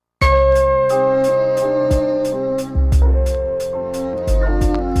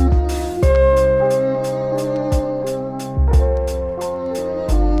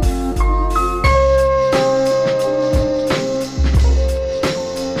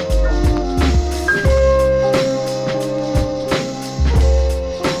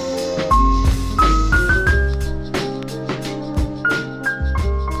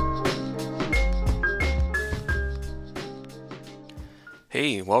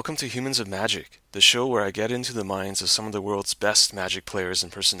welcome to Humans of Magic, the show where I get into the minds of some of the world's best Magic players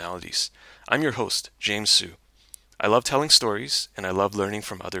and personalities. I'm your host, James Su. I love telling stories, and I love learning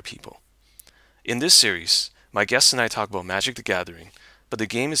from other people. In this series, my guests and I talk about Magic the Gathering, but the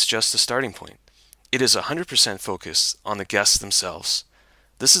game is just a starting point. It is 100% focused on the guests themselves.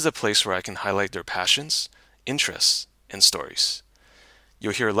 This is a place where I can highlight their passions, interests, and stories.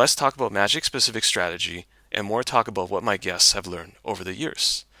 You'll hear less talk about Magic-specific strategy and more talk about what my guests have learned over the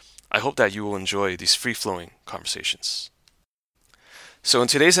years. I hope that you will enjoy these free-flowing conversations. So in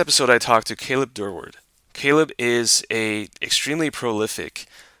today's episode, I talked to Caleb Durward. Caleb is an extremely prolific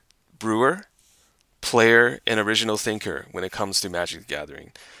brewer, player, and original thinker when it comes to Magic the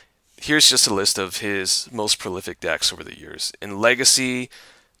Gathering. Here's just a list of his most prolific decks over the years. In Legacy,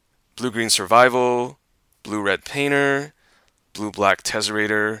 Blue-Green Survival, Blue-Red Painter, Blue-Black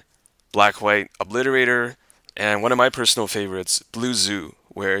Tesserator, Black-White Obliterator, and one of my personal favorites, Blue Zoo,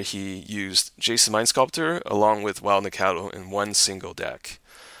 where he used Jason Mind Sculptor along with Wild Mikado in one single deck.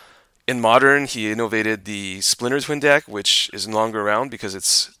 In Modern, he innovated the Splinter Twin deck, which is no longer around because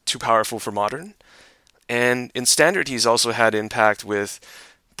it's too powerful for Modern. And in Standard, he's also had impact with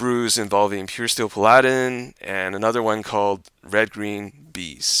brews involving Pure Steel Paladin and another one called Red Green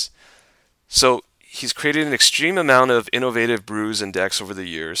Bees. So he's created an extreme amount of innovative brews and decks over the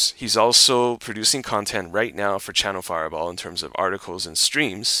years. He's also producing content right now for Channel Fireball in terms of articles and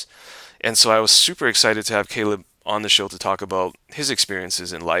streams. And so I was super excited to have Caleb on the show to talk about his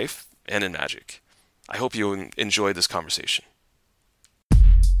experiences in life and in Magic. I hope you'll enjoy this conversation.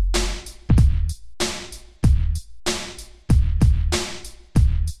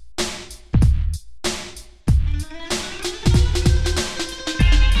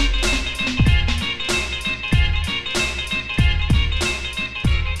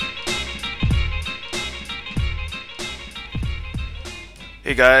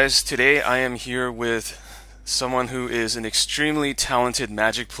 Hey guys, today I am here with someone who is an extremely talented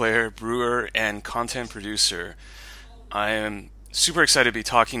Magic player, brewer, and content producer. I am super excited to be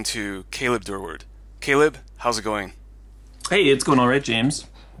talking to Caleb Durward. Caleb, how's it going? Hey, it's going all right, James.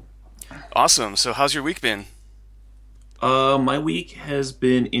 Awesome. So how's your week been? My week has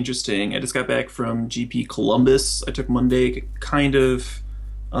been interesting. I just got back from GP Columbus. I took Monday, kind of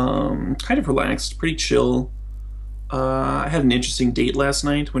relaxed, pretty chill. I had an interesting date last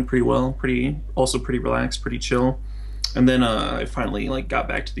night. Went pretty well. Pretty relaxed, pretty chill. And then I finally got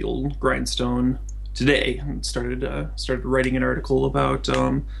back to the old grindstone today and started writing an article about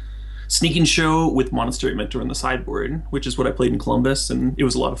sneaking show with Monastery Mentor in the sideboard, which is what I played in Columbus, and it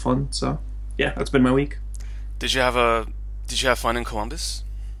was a lot of fun. So yeah, that's been my week. Did you have fun in Columbus?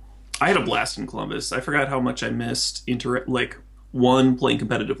 I had a blast in Columbus. I forgot how much I missed one, playing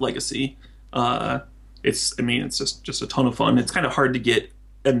competitive Legacy. It's just a ton of fun. It's kind of hard to get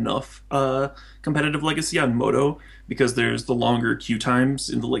enough competitive Legacy on Moto because there's the longer queue times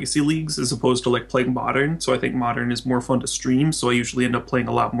in the Legacy leagues as opposed to playing Modern. So I think Modern is more fun to stream. So I usually end up playing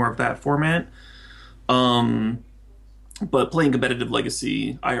a lot more of that format. But playing competitive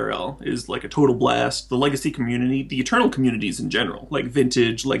Legacy IRL is a total blast. The Legacy community, the Eternal communities in general, like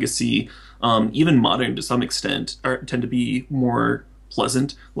Vintage, Legacy, even Modern to some extent, tend to be more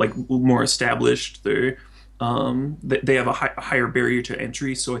pleasant, more established. They have a higher barrier to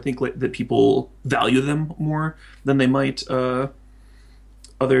entry, so I think that people value them more than they might other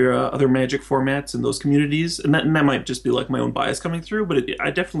Magic formats in those communities. And that might just be my own bias coming through, but I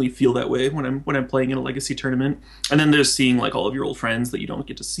definitely feel that way when I'm playing in a Legacy tournament. And then there's seeing all of your old friends that you don't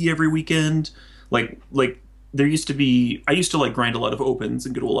get to see every weekend. There used to be, I used to grind a lot of opens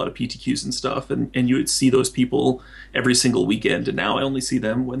and go to a lot of PTQs and stuff, and you would see those people every single weekend, and now I only see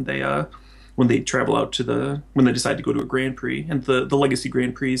them when they travel out when they decide to go to a Grand Prix, and the Legacy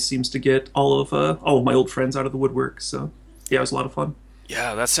Grand Prix seems to get all of my old friends out of the woodwork. So yeah, it was a lot of fun.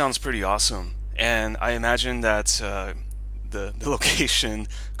 Yeah, that sounds pretty awesome. And I imagine that the location,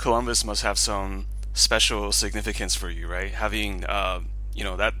 Columbus, must have some special significance for you, right? Having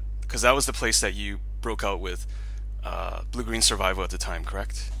that, because that was the place that you broke out with Blue-Green Survival at the time,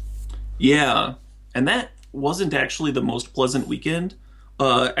 correct? Yeah, and that wasn't actually the most pleasant weekend.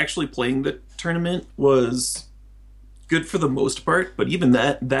 Actually playing the tournament was good for the most part, but even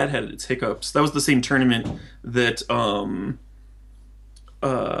that had its hiccups. That was the same tournament that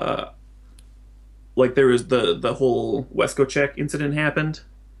there was the whole Wesco check incident happened,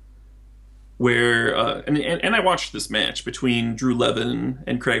 where and I watched this match between Drew Levin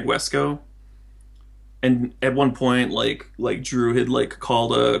and Craig Wesco. And at one point, Drew had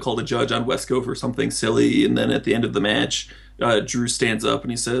called a judge on Wesco for something silly, and then at the end of the match, Drew stands up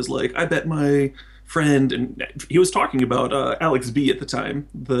and he says I bet my friend, and he was talking about Alex B at the time,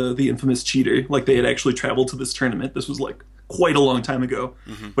 the infamous cheater. Like they had actually traveled to this tournament. This was like quite a long time ago.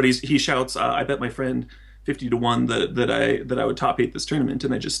 But he shouts, "I bet my friend 50 to 1 that I would top 8 this tournament,"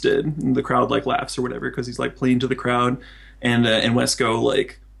 and I just did. And the crowd like laughs or whatever because he's like playing to the crowd, and Wesco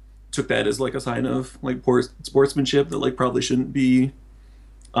like took that as like a sign of like poor sportsmanship that like probably shouldn't be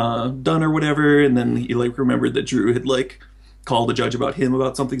done or whatever. And then he like remembered that Drew had like called the judge about him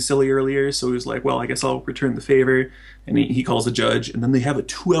about something silly earlier, so he was like, well, I guess I'll return the favor. And he calls the judge, and then they have a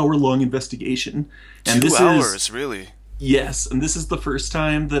 2 hour long investigation. And 2 hours, really? Yes, and this is the first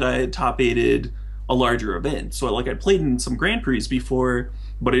time that I had top aided a larger event. So like I'd played in some Grand Prix before,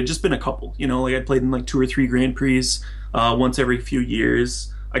 but it had just been a couple. You know, like I'd played in like 2 or 3 Grand Prix once every few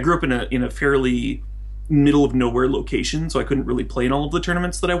years. I grew up in a fairly middle of nowhere location, so I couldn't really play in all of the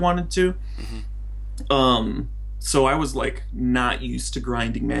tournaments that I wanted to. So I was like not used to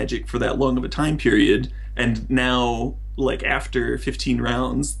grinding Magic for that long of a time period, and now like after 15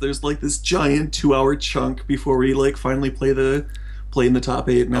 rounds, there's like this giant 2 hour chunk before we like finally play in the top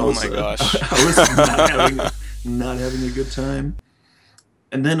 8, and oh my gosh, I was not having a good time.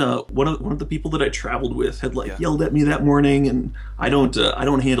 And then one of the people that I traveled with had like yelled at me that morning, and I don't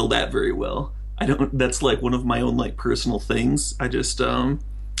handle that very well. That's like one of my own like personal things. I just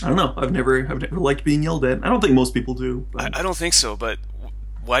I don't know. I've never liked being yelled at. I don't think most people do. I don't think so. But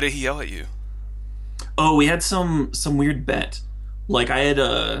why did he yell at you? Oh, we had some weird bet. Like I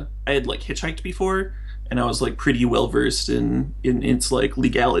had like hitchhiked before, and I was like pretty well versed in its like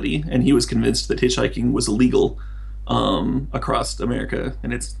legality, and he was convinced that hitchhiking was illegal across America,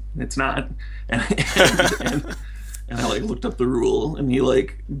 and it's not. And I like looked up the rule, and he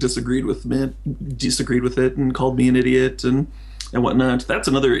like disagreed with it, and called me an idiot and whatnot. That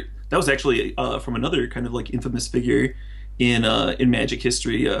was actually from another kind of like infamous figure in Magic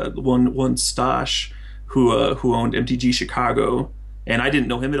history. One Stosh who owned MTG Chicago, and I didn't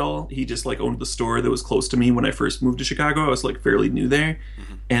know him at all. He just like owned the store that was close to me when I first moved to Chicago. I was like fairly new there,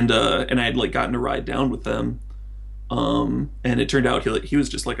 and I had like gotten a ride down with them. And it turned out he was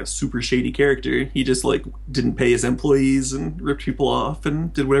just like a super shady character. He just like didn't pay his employees and ripped people off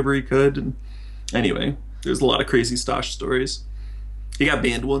and did whatever he could. And anyway, there's a lot of crazy Stosh stories. He got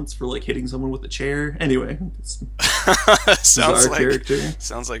banned once for like hitting someone with a chair. Anyway, it's sounds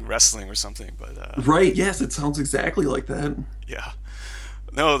like wrestling or something. But right, yes, it sounds exactly like that. Yeah,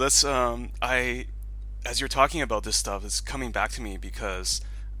 no, that's as you're talking about this stuff, it's coming back to me because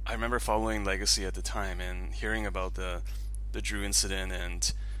I remember following Legacy at the time and hearing about the Drew incident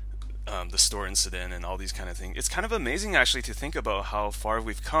and the store incident and all these kind of things. It's kind of amazing actually to think about how far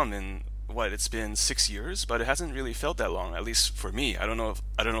we've come in it's been 6 years, but it hasn't really felt that long, at least for me. I don't know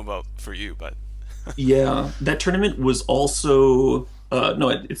about for you, but yeah, that tournament was also no,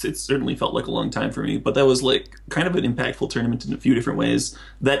 it certainly felt like a long time for me, but that was like kind of an impactful tournament in a few different ways.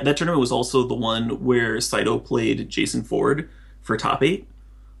 That tournament was also the one where Saito played Jason Ford for top 8.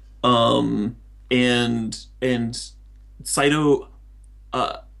 And Saito,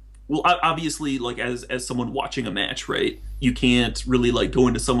 well, obviously, like as someone watching a match, right, you can't really like go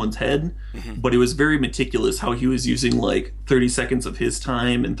into someone's head, but it was very meticulous how he was using like 30 seconds of his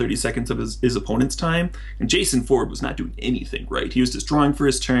time and 30 seconds of his opponent's time. And Jason Ford was not doing anything, right? He was just drawing for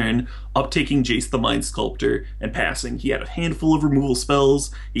his turn, uptaking Jace the Mind Sculptor, and passing. He had a handful of removal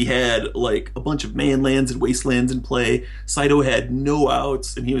spells. He had like a bunch of man lands and wastelands in play. Saito had no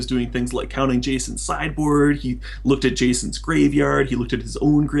outs, and he was doing things like counting Jason's sideboard. He looked at Jason's graveyard. He looked at his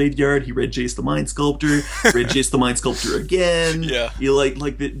own graveyard. He read Jace the Mind Sculptor, read Jace the Mind Sculptor again. Yeah. He like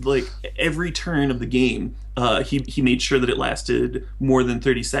every turn of the game, he made sure that it lasted more than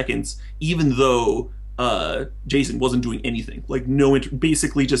 30 seconds, even though Jason wasn't doing anything. Like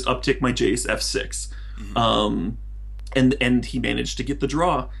basically just uptick my Jace F6. And he managed to get the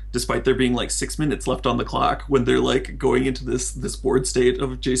draw despite there being like 6 minutes left on the clock when they're like going into this board state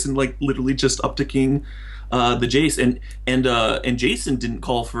of Jason like literally just upticking the Jace, and Jason didn't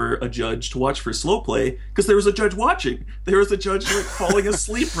call for a judge to watch for slow play because there was a judge watching. There was a judge like falling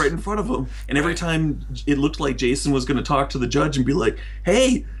asleep right in front of him, and every time it looked like Jason was going to talk to the judge and be like,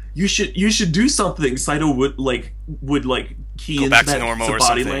 "Hey, you should do something," Saito would key go into back that to normal the or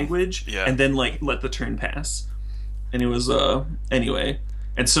body something. language, Yeah. and then like let the turn pass. And it was anyway.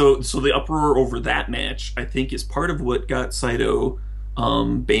 And so the uproar over that match, I think, is part of what got Saito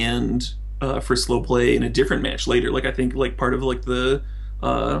banned for slow play in a different match later. Like I think like part of like the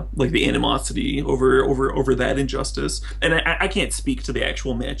animosity over that injustice. And I can't speak to the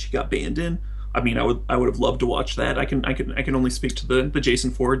actual match he got banned in. I mean, I would have loved to watch that. I can only speak to the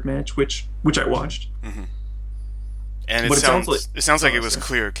Jason Ford match, which I watched. And But it sounds like, it sounds like oh, it was sorry.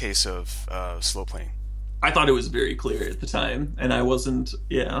 clear case of slow playing. I thought it was very clear at the time, and I wasn't.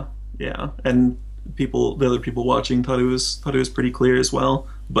 Yeah, yeah, and the other people watching thought it was pretty clear as well.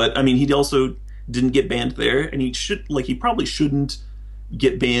 But I mean, he also didn't get banned there, and he probably shouldn't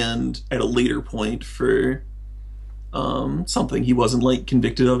get banned at a later point for something he wasn't like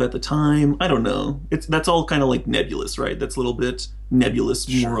convicted of at the time. I don't know. That's all kind of like nebulous, right? That's a little bit nebulous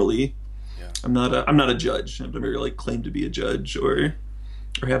Sure. morally. Yeah. I'm not a judge. I've never like claimed to be a judge or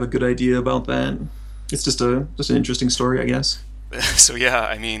have a good idea about that. It's just an interesting story, I guess. So yeah,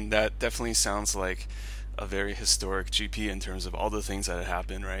 I mean that definitely sounds like a very historic GP in terms of all the things that had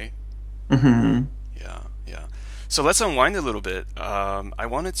happened, right? Hmm. Yeah, yeah. So let's unwind a little bit. I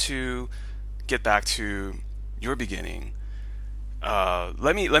wanted to get back to your beginning.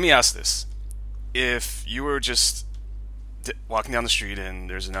 Let me ask this: if you were just walking down the street and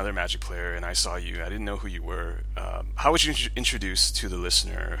there's another Magic player and I saw you, I didn't know who you were. How would you introduce to the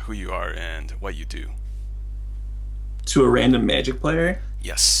listener who you are and what you do? To a random Magic player,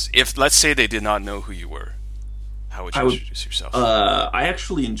 Yes. If let's say they did not know who you were, how would you I would. introduce yourself? I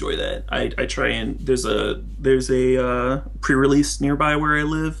actually enjoy that. I try and there's a pre-release nearby where I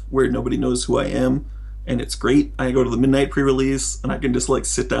live where nobody knows who I am, and it's great. I go to the midnight pre-release and I can just like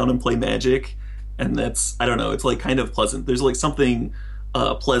sit down and play Magic, and that's I don't know. It's like kind of pleasant. There's like something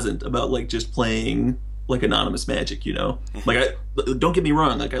pleasant about like just playing like anonymous Magic. You know, like Hmm. I don't get me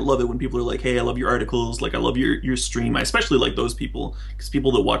wrong. Like I love it when people are like, "Hey, I love your articles. Like I love your stream." I especially like those people because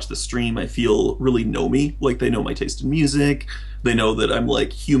people that watch the stream, I feel really know me. Like they know my taste in music. They know that I'm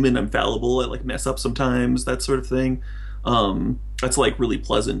like human. I'm fallible. I like mess up sometimes. That sort of thing. That's like really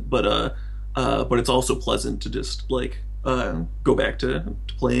pleasant. But it's also pleasant to just like go back to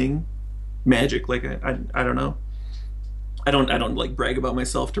playing Magic. Like I don't know. I don't like brag about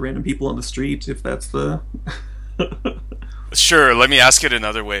myself to random people on the street if that's the. Sure. Let me ask it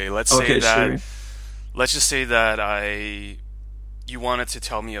another way. Okay, sure. Let's just say that you wanted to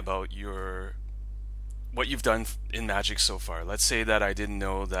tell me about what you've done in Magic so far. Let's say that I didn't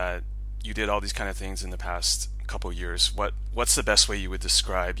know that you did all these kind of things in the past couple years. What's the best way you would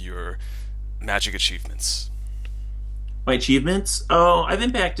describe your Magic achievements? My achievements. Oh, I've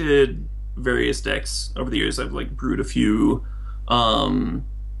impacted various decks over the years. I've like brewed a few um,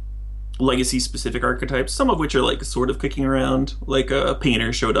 legacy specific archetypes, some of which are like sort of kicking around. Like a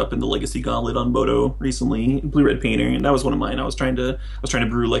painter showed up in the Legacy Gauntlet on Moto recently, blue red painter, and that was one of mine. I was trying to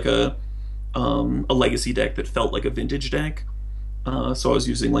brew like a legacy deck that felt like a vintage deck. So I was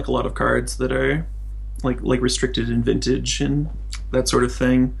using like a lot of cards that are like restricted in vintage and that sort of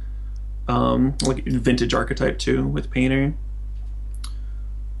thing. Like vintage archetype too with painter.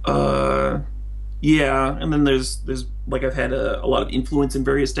 Uh, yeah, and then there's like I've had a lot of influence in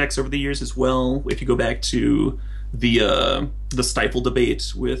various decks over the years as well. If you go back to the Stifle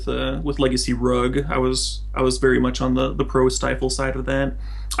debate with Legacy Rug, I was very much on the pro Stifle side of that.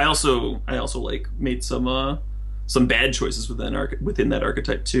 I also like made some bad choices within that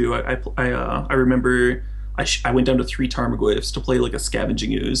archetype too. I remember I went down to three Tarmogoyfs to play like a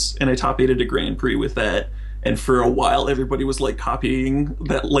Scavenging Ooze, and I top aided a Grand Prix with that. And for a while, everybody was like copying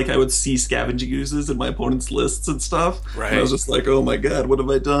that. Like I would see Scavenging Oozes in my opponent's lists and stuff, and I was Right. just like, "Oh my god, what have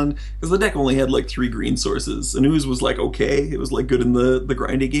I done?" Because the deck only had like three green sources, and Ooze was like okay, it was like good in the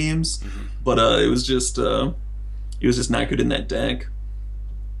grindy games, Hmm. but it was just not good in that deck.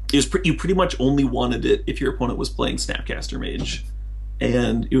 You pretty much only wanted it if your opponent was playing Snapcaster Mage,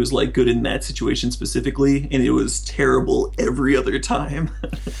 and it was like good in that situation specifically, and it was terrible every other time.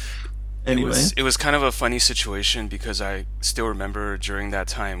 Anyway, It was kind of a funny situation because I still remember during that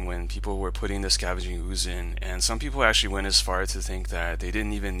time when people were putting the scavenging ooze in, and some people actually went as far to think that they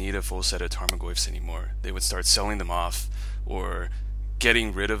didn't even need a full set of Tarmogoyfs anymore. They would start selling them off or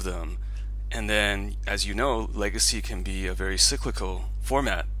getting rid of them. And then, as you know, Legacy can be a very cyclical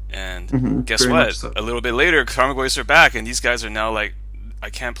format. And guess very much what? so. A little bit later, Tarmogoyfs are back, and these guys are now like,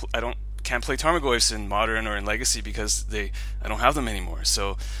 can't play Tarmogoyfs in Modern or in Legacy because I don't have them anymore.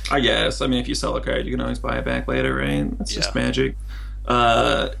 So I guess. I mean, if you sell a card, you can always buy it back later, right? It's just yeah. magic.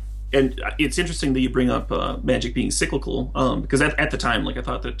 Uh, and it's interesting that you bring up magic being cyclical, because at the time, like I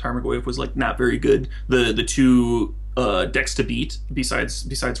thought that Tarmogoyf was like not very good. The two decks to beat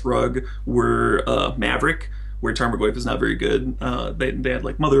besides Rug were Maverick, where Tarmogoyf is not very good. They had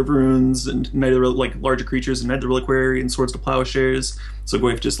like Mother of Runes and Night of like larger creatures and Night of the Reliquary and Swords to Plowshares. So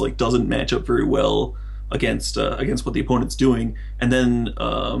Goyf just like doesn't match up very well against what the opponent's doing. And then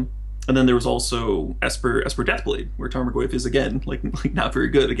And then there was also Esper Deathblade, where Tarmogoyf is again like not very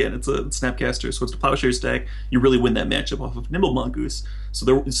good. Again, it's a Snapcaster, so it's the Plowshares deck. You really win that matchup off of Nimble Mongoose. So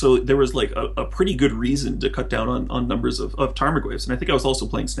there was like a pretty good reason to cut down on numbers of Tarmogoyfs. And I think I was also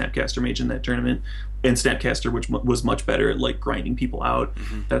playing Snapcaster Mage in that tournament, and Snapcaster, which was much better at like grinding people out,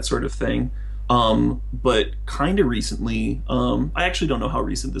 that sort of thing. But kind of recently, I actually don't know how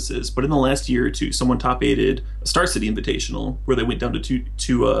recent this is, but in the last year or two, someone top aided a Star City Invitational where they went down to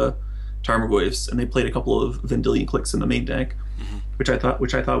two Tarmogoyfs, and they played a couple of Vendilion Clicks in the main deck, which I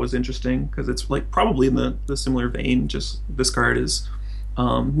thought was interesting because it's like probably in the similar vein. Just this card is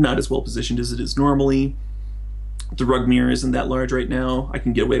not as well positioned as it is normally. The Rug Mirror isn't that large right now. I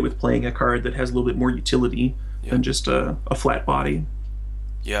can get away with playing a card that has a little bit more utility than just a flat body.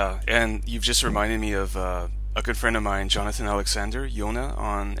 Yeah, and you've just reminded me of a good friend of mine, Jonathan Alexander, Yona,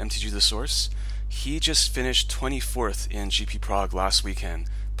 on MTG The Source. He just finished 24th in GP Prague last weekend,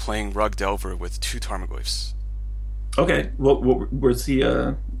 playing Rug Delver with 2 Tarmogoyfs. Okay, what was he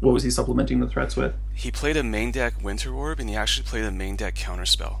supplementing the threats with? He played a main deck Winter Orb, and he actually played a main deck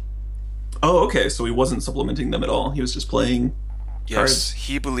Counterspell. Oh, okay, so he wasn't supplementing them at all. He was just playing Yes, cards.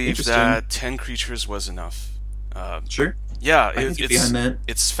 he believed Interesting. that 10 creatures was enough. Sure, Yeah, I can get behind that.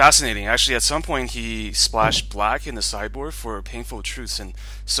 it's fascinating. Actually, at some point he splashed black in the sideboard for Painful Truths, and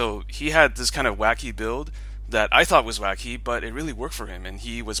so he had this kind of wacky build that I thought was wacky, but it really worked for him, and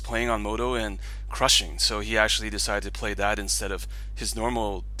he was playing on Moto and crushing. So he actually decided to play that instead of his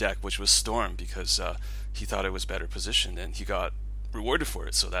normal deck, which was Storm, because he thought it was better positioned, and he got rewarded for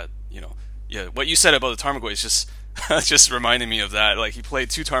it. So that yeah, what you said about the Tarmogoyfs just just reminded me of that. Like he played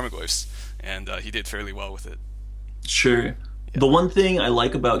 2 Tarmogoyfs, and he did fairly well with it. Sure. Yeah. The one thing I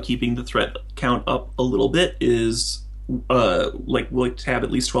like about keeping the threat count up a little bit is like we like to have at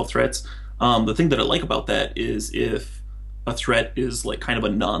least 12 threats. The thing that I like about that is if a threat is like kind of a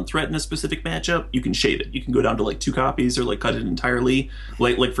non-threat in a specific matchup, you can shave it. You can go down to like 2 copies or like cut it entirely.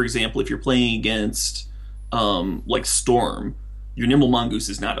 Like for example, if you're playing against like Storm, your Nimble Mongoose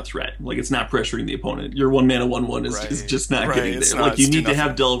is not a threat. Like it's not pressuring the opponent. Your 1 mana 1/1 is Right, just not right. getting It's there. not. Like you It's do need to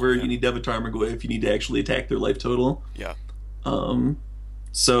have nothing. Delver, Yeah, you need to have a Tarmogoyf, you need to actually attack their life total. yeah. Um,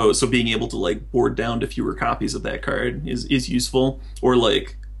 so being able to like board down to fewer copies of that card is useful. Or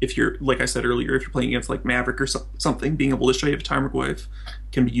like if you're like I said earlier, if you're playing against like Maverick or something, being able to shave a Tarmogoyf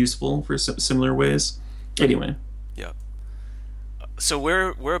can be useful for similar ways. Anyway, Yeah. So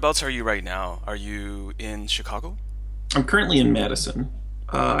whereabouts are you right now? Are you in Chicago? I'm currently in Madison.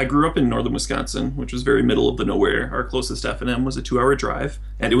 I grew up in northern Wisconsin, which was very middle of the nowhere. Our closest FNM was a 2-hour drive,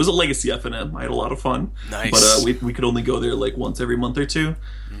 and it was a legacy FNM. I had a lot of fun, but Nice. we could only go there like once every month or two.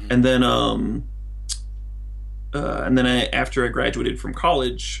 Hmm. And then after I graduated from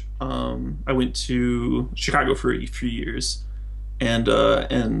college, I went to Chicago for a few years, and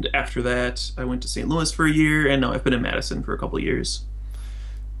after that, I went to St. Louis for a year, and now I've been in Madison for a couple of years.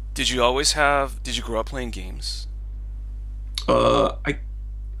 Did you grow up playing games? I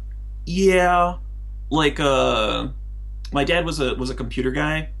Yeah, like my dad was a computer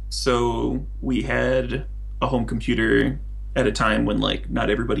guy, so we had a home computer at a time when like not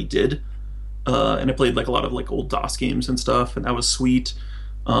everybody did. And I played like a lot of like old DOS games and stuff, and that was sweet.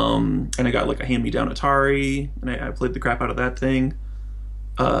 And I got like a hand-me-down Atari, and I played the crap out of that thing.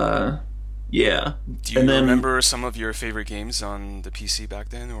 Uh, yeah, Do and you then remember some of your favorite games on the PC back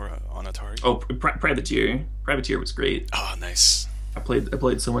then or on Atari? oh, Privateer. Privateer was great. Oh, nice. I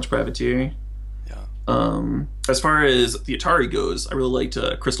played so much Privateer. Yeah. As far as the Atari goes, I really liked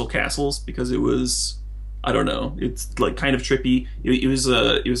Crystal Castles because it was, I don't know, it's like kind of trippy. It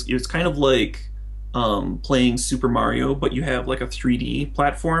was kind of like playing Super Mario, but you have like a 3D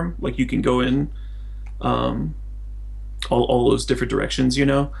platform. Like you can go in um, all those different directions,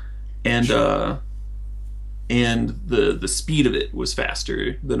 and Sure. the speed of it was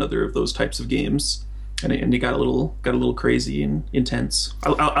faster than other of those types of games, and it got a little crazy and intense.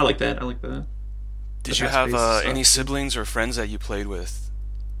 I like that. I like the Did you fast have paced any stuff. siblings or friends that you played with?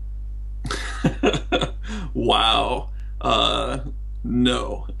 Wow. No.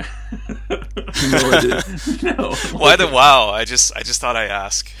 No, I didn't. No. Why the wow? I just thought I'd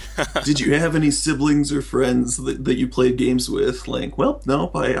ask. Did you have any siblings or friends that you played games with? Like, well, no,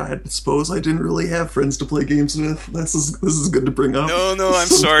 I suppose I didn't really have friends to play games with. This is good to bring up. No, no, I'm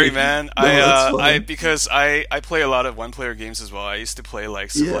So, sorry, like, man. no, that's I fine. because I play a lot of one-player games as well. I used to play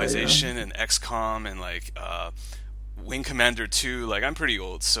like Yeah, yeah. Civilization and XCOM and like Wing Commander 2. Like I'm pretty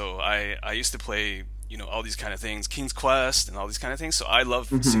old, so I used to play all these kind of things, King's Quest and all these kind of things. So I love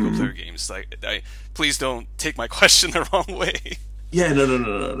single-player Hmm. games. Like please don't take my question the wrong way. Yeah, no, no,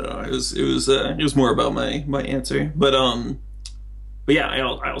 no, no, no. It was more about my answer. But but yeah,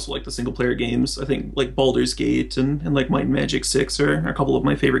 I also like the single player games. I think like Baldur's Gate and like Might and Magic 6 are a couple of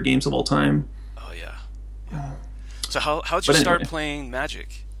my favorite games of all time. Oh yeah, yeah. So how'd you But start anyway, playing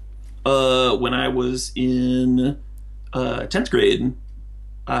Magic? when I was in 10th grade,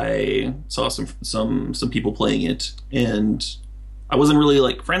 I saw some people playing it, and I wasn't really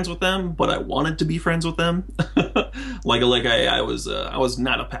like friends with them, but I wanted to be friends with them. I was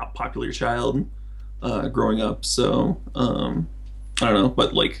not a popular child growing up, so I don't know,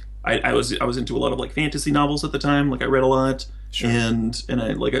 but like I was into a lot of like fantasy novels at the time. Like I read a lot, Sure. and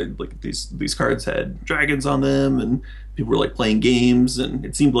I like these cards had dragons on them, and people were like playing games, and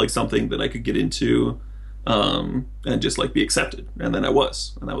it seemed like something that I could get into, and just like be accepted. And then I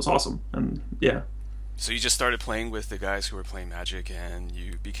was, and that was awesome. And yeah, So you just started playing with the guys who were playing Magic, and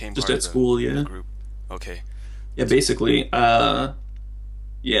you became just part of at school, the yeah, group. Okay. yeah, basically.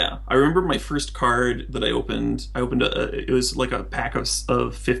 Yeah, I remember my first card that I opened. It was like a pack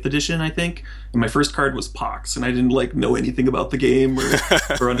of fifth edition, I think, and my first card was Pox, and I didn't like know anything about the game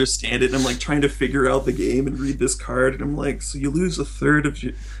or understand it. And I'm like trying to figure out the game and read this card, and I'm like, so you lose a third of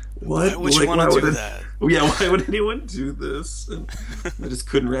your Why what? would you Like, want why to would do it? that? Yeah, why would anyone do this? And I just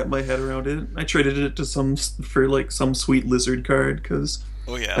couldn't wrap my head around it. I traded it to some for like some sweet lizard card because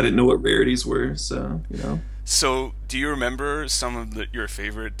Oh I yeah. didn't know what rarities were. So you know. So do you remember some of your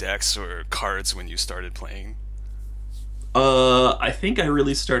favorite decks or cards when you started playing? I think I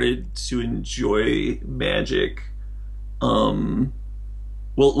really started to enjoy Magic. Um,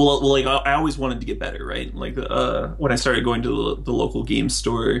 like I always wanted to get better, right? Like when I started going to the local game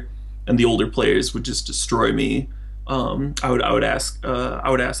store, and the older players would just destroy me. I would ask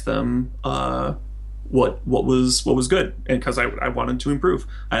them what was good, and because I wanted to improve.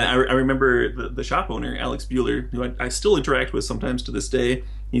 I remember the shop owner Alex Bueller, who I still interact with sometimes to this day.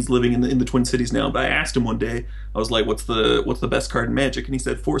 He's living in the Twin Cities now. But I asked him one day, I was like, what's the best card in Magic?" And he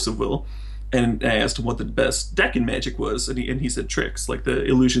said Force of Will. And I asked him what the best deck in Magic was, and he said Tricks, like the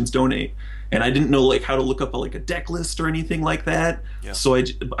Illusions Donate. And I didn't know like how to look up like a deck list or anything like that. Yeah. So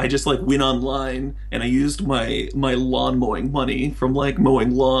I just like went online, and I used my lawn mowing money from like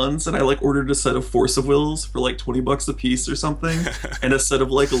mowing lawns, and I like ordered a set of Force of Wills for like $20 a piece or something, and a set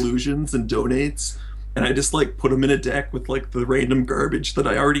of like Illusions and Donates. And I just like put them in a deck with like the random garbage that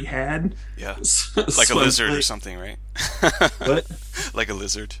I already had. Yeah. So, Like a I was lizard or like, something, right? what? Like a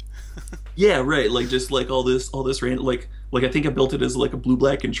lizard. Yeah, right. Like just like all this random like I think I built it as like a blue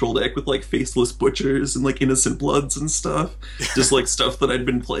black control deck with like faceless butchers and like innocent bloods and stuff. Just like stuff that I'd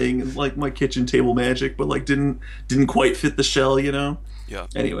been playing in like my kitchen table Magic, but like didn't quite fit the shell, you know. Yeah.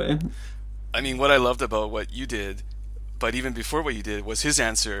 Anyway, I mean, what I loved about what you did, but even before what you did, was his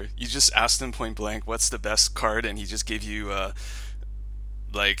answer. You just asked him point blank, "What's the best card?" and he just gave you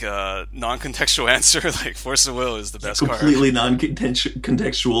like a non-contextual answer, like Force of Will is the best card. completely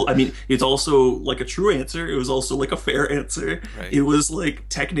non-contextual. I mean, it's also like a true answer. It was also like a fair answer. Right. It was like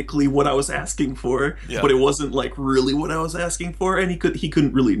technically what I was asking for, Yeah. but it wasn't like really what I was asking for, and he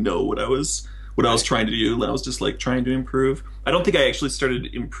couldn't really know what I was Right. trying to do. And I was just like trying to improve. I don't think I actually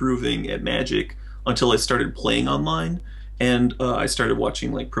started improving at Magic until I started playing online, and I started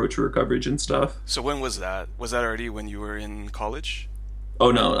watching like Pro Tour coverage and stuff. So when was that? Was that already when you were in college? Oh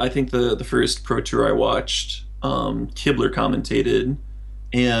no, I think the first Pro Tour I watched, Kibler commentated,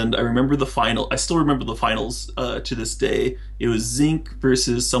 and I remember the final. I still remember the finals to this day. It was Zinc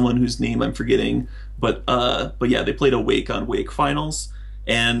versus someone whose name I'm forgetting, but yeah, they played a Wake on Wake finals,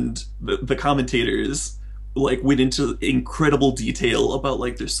 and the commentators like went into incredible detail about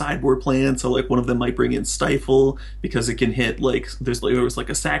like their sideboard plans. So like one of them might bring in Stifle because it can hit like there was like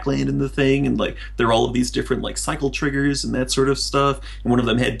a sack land in the thing, and like there are all of these different like cycle triggers and that sort of stuff. And one of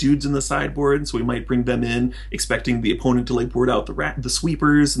them had dudes in the sideboard, so we might bring them in expecting the opponent to like board out the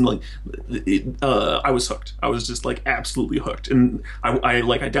sweepers, and like I was hooked. I was just like absolutely hooked, and I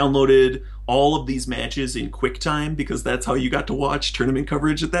downloaded all of these matches in QuickTime because that's how you got to watch tournament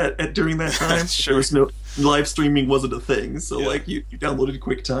coverage during that time. There Sure. was no live streaming wasn't a thing, so Yeah. like you downloaded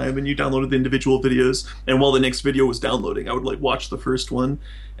QuickTime and you downloaded the individual videos, and while the next video was downloading, I would like watch the first one,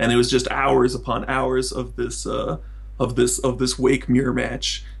 and it was just hours upon hours of this Wake mirror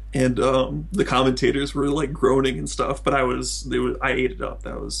match. And the commentators were like groaning and stuff, but I ate it up.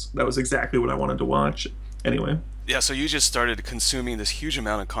 That was exactly what I wanted to watch. Anyway, Yeah, so you just started consuming this huge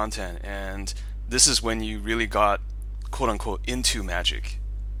amount of content, and this is when you really got quote unquote into Magic.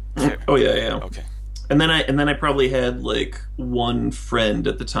 Okay. oh yeah, yeah. Okay. And then I probably had like one friend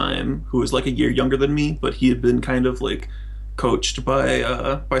at the time who was like a year younger than me, but he had been kind of like coached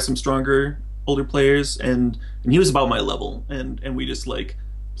by some stronger older players, and he was about my level, and we just like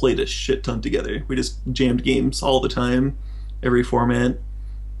played a shit ton together. We just jammed games all the time, every format.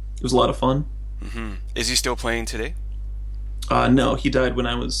 It was a lot of fun. Is he still playing today? No, he died when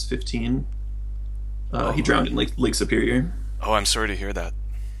I was 15. He Oh, drowned in Lake Superior. oh, I'm sorry to hear that.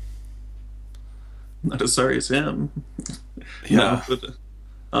 Not as sorry as him. No, Yeah, but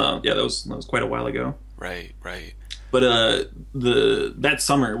yeah, that was quite a while ago. right, right. But the that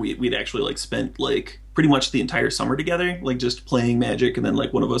summer we'd actually like spent like pretty much the entire summer together, like just playing Magic, and then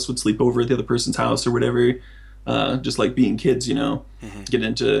like one of us would sleep over at the other person's house or whatever. Just like being kids, Hmm. getting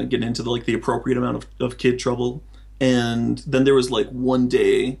into like the appropriate amount of kid trouble. And then there was like one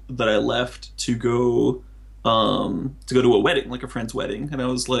day that I left to go to a wedding, like a friend's wedding, and I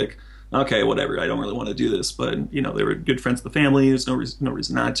was like, okay, whatever. I don't really want to do this, but they were good friends of the family. There's no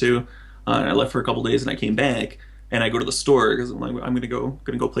reason not to. And I left for a couple days, and I came back, and I go to the store because I'm like, I'm gonna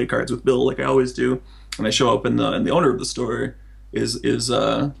go play cards with Bill like I always do. And I show up, and the owner of the store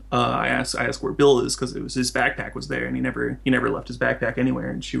I ask where Bill is because it was his backpack was there, and he never left his backpack anywhere.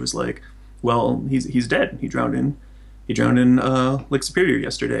 And she was like, well, he's dead. He drowned in Lake Superior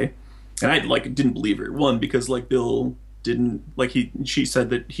yesterday. And I like didn't believe her. One, because like Bill didn't like he she said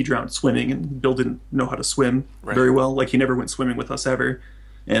that he drowned swimming, and Bill didn't know how to swim Right. very well. Like he never went swimming with us ever.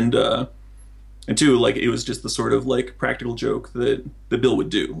 And two, like it was just the sort of like practical joke that Bill would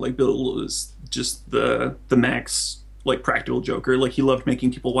do. Like Bill was just the max like practical joker. Like he loved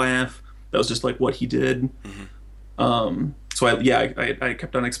making people laugh. That was just like what he did. Hmm. So I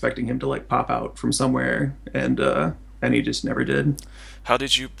kept on expecting him to like pop out from somewhere, and he just never did. How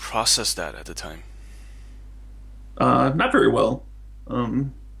did you process that at the time? Not very well.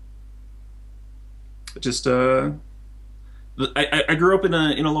 Um, just I grew up in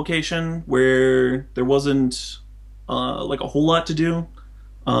a location where there wasn't like a whole lot to do.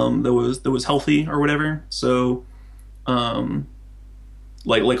 That was healthy or whatever. So um,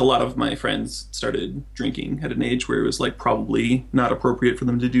 like a lot of my friends started drinking at an age where it was like probably not appropriate for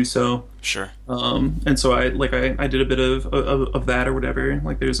them to do so. Sure. And so I did a bit of that or whatever.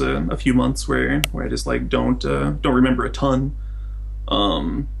 Like there's a few months where I just like don't remember a ton.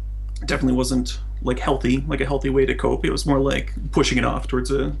 Um, Definitely wasn't like a healthy way to cope. It was more like pushing it off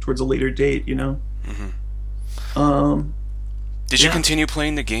towards a later date. Hmm. Um, Did you yeah, continue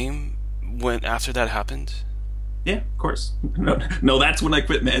playing the game when after that happened? yeah, of course. No, no, that's when I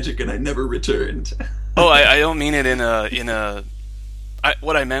quit Magic and I never returned. Oh, I don't mean it in a.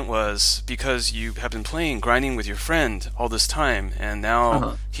 What I meant was because you have been playing, grinding with your friend all this time, and now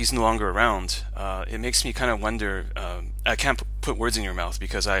Uh-huh. he's no longer around. It makes me kind of wonder. I can't put words in your mouth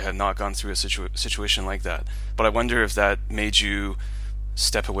because I had not gone through a situation like that. But I wonder if that made you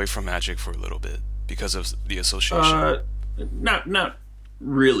step away from Magic for a little bit because of the association. Uh, not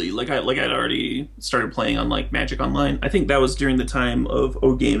really. I'd already started playing on like Magic Online. I think that was during the time of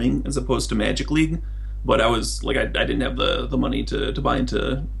O Gaming as opposed to Magic League. But I was like I didn't have the money to buy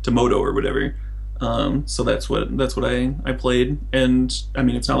into Moto or whatever. So that's what I played. And I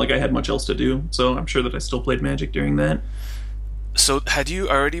mean it's not like I had much else to do. So I'm sure that I still played Magic during that. So, had you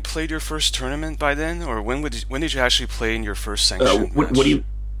already played your first tournament by then, or when did you actually play in your first sanctioned What do match? you?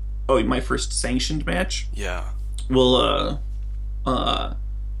 Oh, my first sanctioned match. Yeah. Well, uh,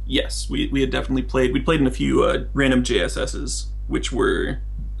 yes, we had definitely played. We played in a few random JSSs,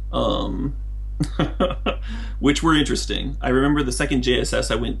 um, which were interesting. I remember the second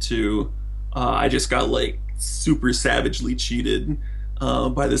JSS I went to. I just got like super savagely cheated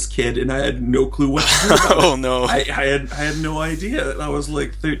by this kid, and I had no clue what to do about it. Oh no. I had no idea. I was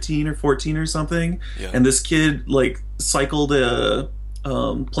like 13 or 14 or something, Yeah. and this kid like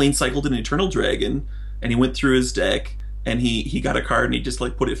plane cycled an Eternal Dragon, and he went through his deck, and he got a card, and he just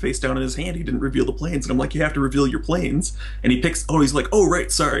like put it face down in his hand. He didn't reveal the planes, and I'm like, you have to reveal your planes. And he's like, oh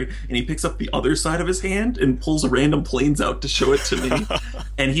right, sorry, and he picks up the other side of his hand and pulls a random planes out to show it to me.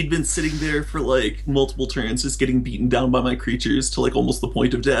 And he'd been sitting there for like multiple turns, just getting beaten down by my creatures to like almost the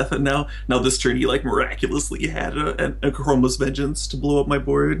point of death. And now this turn, he like miraculously had a Chroma's Vengeance to blow up my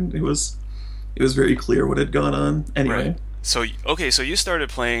board. And it was very clear what had gone on. Right. Anyway, So okay, so you started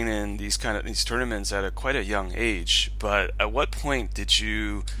playing in these tournaments at quite a young age, but at what point did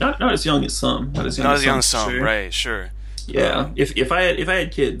you not as young as some, not as young not as as young some as for some, sure. right, sure. Yeah, if I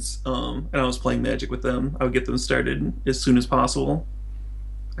had kids, and I was playing Magic with them, I would get them started as soon as possible.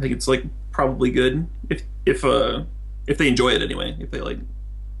 I think it's like probably good if they enjoy it anyway. If they like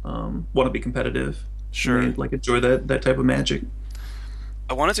want to be competitive, and they Sure. like enjoy that type of Magic.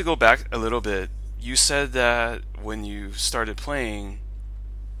 I wanted to go back a little bit. You said that when you started playing,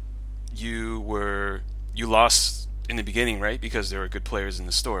 you lost in the beginning, right? Because there were good players in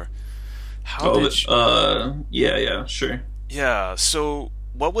the store. How Oh, did you, yeah, sure. yeah, so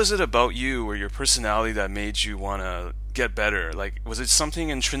what was it about you or your personality that made you want to get better? Like, was it something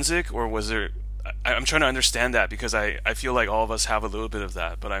intrinsic, or was there? I'm trying to understand that because I feel like all of us have a little bit of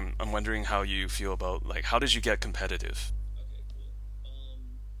that, but I'm wondering how you feel about like how did you get competitive?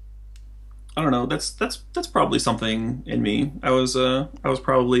 I don't know. That's probably something in me. I was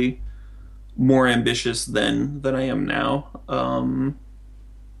probably more ambitious then than I am now.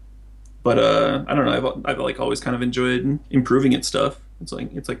 But I don't know. I've like always kind of enjoyed improving at stuff. It's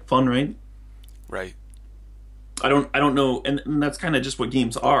like fun, right? Right. I don't know, and that's kind of just what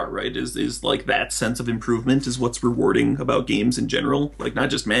games are, right? Is like that sense of improvement is what's rewarding about games in general. Like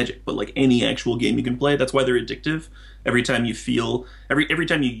not just Magic, but like any actual game you can play. That's why they're addictive. Every time you feel every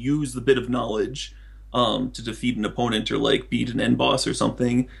time you use the bit of knowledge to defeat an opponent or like beat an end boss or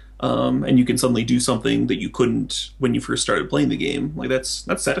something, and you can suddenly do something that you couldn't when you first started playing the game. Like that's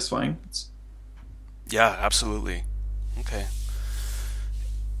satisfying. Yeah, absolutely. Okay.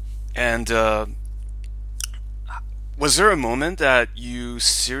 And was there a moment that you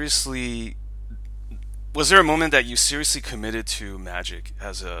seriously was there a moment that you seriously committed to Magic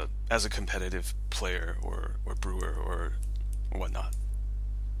as a competitive player or brewer or whatnot?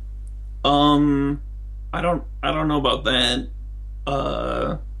 Um, I don't know about that.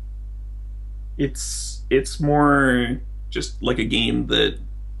 Uh, it's more just like a game that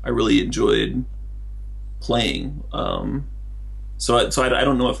I really enjoyed playing. I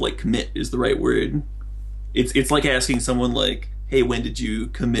don't know if like commit is the right word. It's like asking someone like, "Hey, when did you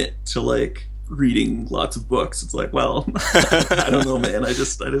commit to like reading lots of books?" It's like, well, I don't know, man. I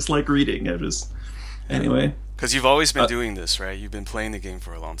just like reading. I just anyway. Because you've always been Uh, doing this, right? You've been playing the game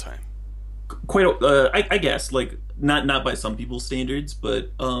for a long time. quite I guess like not by some people's standards,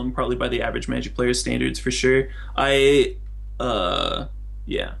 but probably by the average Magic player standards for sure. I uh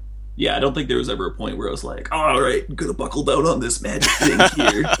yeah. Yeah, I don't think there was ever a point where I was like, oh, all right, I'm gonna buckle down on this Magic thing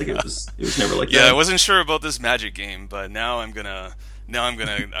here. Like it was never like Yeah, I that. wasn't sure about this Magic game, but I'm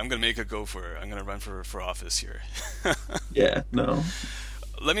gonna make a go for it. I'm gonna run for office here. Yeah, no.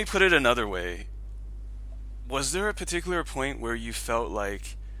 Let me put it another way. Was there a particular point where you felt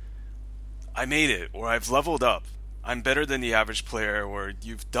like I made it, or I've leveled up? I'm better than the average player, or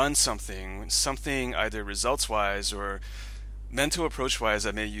you've done something either results wise or mental approach wise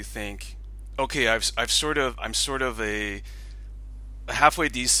that made you think, okay, I'm sort of a halfway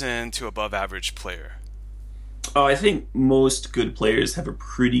decent to above average player. Oh, I think most good players have a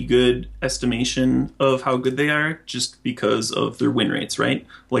pretty good estimation of how good they are just because of their win rates, right?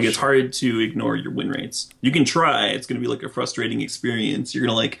 Like it's Sure. hard to ignore your win rates. You can try, it's going to be like a frustrating experience. You're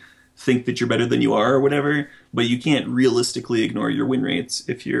going to like think that you're better than you are or whatever, but you can't realistically ignore your win rates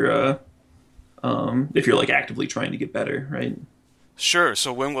if you're like actively trying to get better, right? Sure.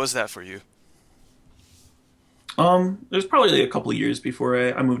 So when was that for you? It was probably like a couple of years before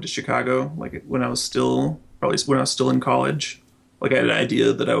I moved to Chicago, like when I was still probably when I was still in college. Like I had an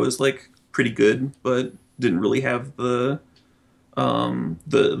idea that I was like pretty good, but didn't really have the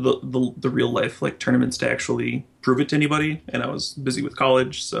real life like tournaments to actually prove it to anybody, and I was busy with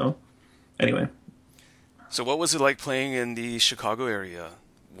college. So anyway, So what was it like playing in the Chicago area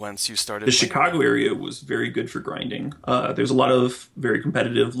once you the started playing Chicago again? area was very good for grinding. There's a lot of very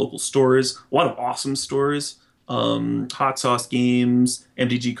competitive local stores, a lot of awesome stores, Hot Sauce Games,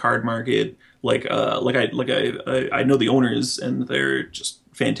 MTG Card Market. I know the owners, and they're just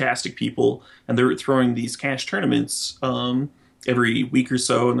fantastic people, and they're throwing these cash tournaments every week or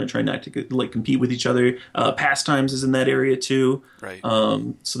so, and they're trying not to like compete with each other. Pastimes is in that area too, Right.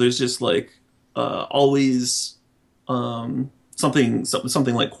 so there's just like always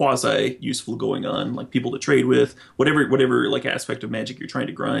something like quasi useful going on, like people to trade with, whatever like aspect of Magic you're trying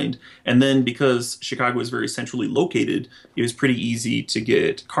to grind. And then because Chicago is very centrally located, it was pretty easy to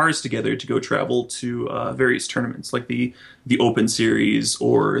get cars together to go travel to various tournaments, like the Open Series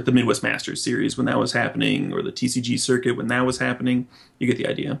or the Midwest Masters Series when that was happening, or the TCG circuit when that was happening. You get the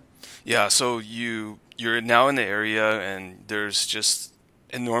idea. Yeah, so you're now in the area and there's just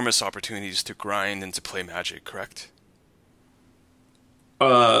enormous opportunities to grind and to play Magic, correct?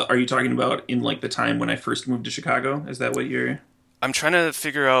 Are you talking about in like the time when I first moved to Chicago? Is that what you're? I'm trying to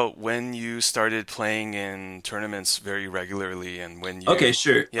figure out when you started playing in tournaments very regularly and when Okay, you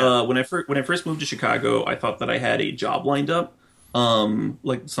sure. yeah. When I first moved to Chicago, I thought that I had a job lined up,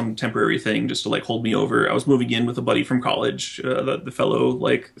 like some temporary thing just to like hold me over. I was moving in with a buddy from college, the fellow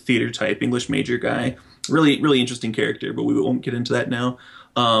like theater type English major guy, really interesting character, but we won't get into that now.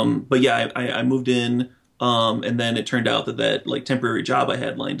 But yeah, I moved in, and then it turned out that like temporary job I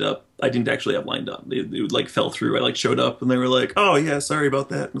had lined up, I didn't actually have lined up. It like fell through. I like showed up and they were like, "Oh yeah, sorry about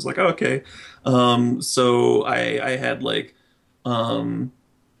that." And I was like, oh, "Okay." So I had like um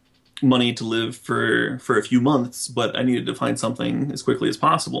money to live for a few months, but I needed to find something as quickly as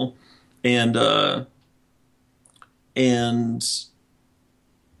possible. And and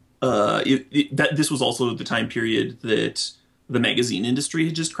that this was also the time period that the magazine industry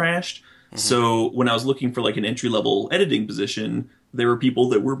had just crashed. Hmm. So when I was looking for like an entry level editing position, there were people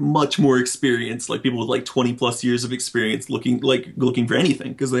that were much more experienced, like people with like 20 plus years of experience looking for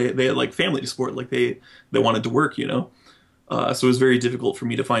anything because they had like family to support, like they wanted to work, you know. So it was very difficult for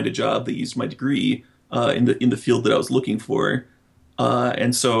me to find a job that used my degree in the field that I was looking for.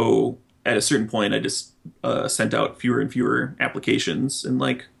 And so at a certain point, I just sent out fewer and fewer applications and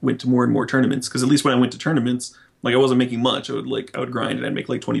like went to more and more tournaments. Because at least when I went to tournaments, like I wasn't making much. I would grind and I'd make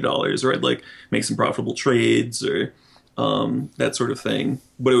like $20, or I'd like make some profitable trades or that sort of thing.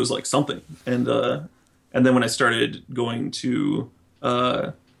 But it was like something. And then when I started going to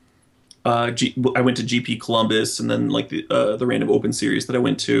I went to GP Columbus, and then like the random Open series that I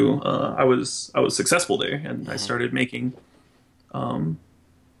went to, I was successful there, and I Hmm. started making. Um,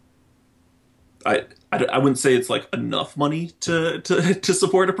 I wouldn't say it's like enough money to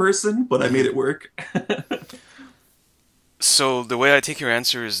support a person, but I made Hmm. it work. So the way I take your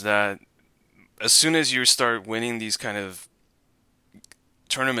answer is that as soon as you start winning these kind of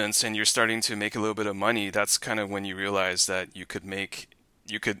tournaments and you're starting to make a little bit of money, that's kind of when you realize that you could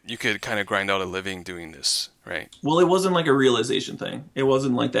kind of grind out a living doing this, right? Well, it wasn't like a realization thing. It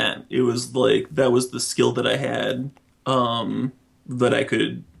wasn't like that. It was like that was the skill that I had, that I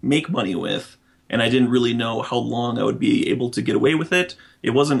could make money with, and I didn't really know how long I would be able to get away with it.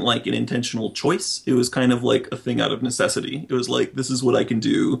 It wasn't like an intentional choice. It was kind of like a thing out of necessity. It was like this is what I can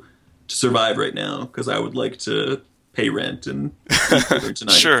do to survive right now because I would like to pay rent and eat dinner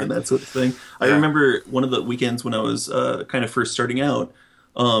tonight Sure. and that sort of thing. I Yeah. remember one of the weekends when I was kind of first starting out.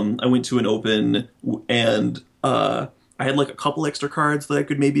 I went to an open and I had like a couple extra cards that I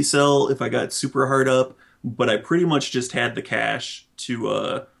could maybe sell if I got super hard up, but I pretty much just had the cash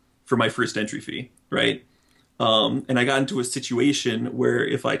to for my first entry fee, right? And I got into a situation where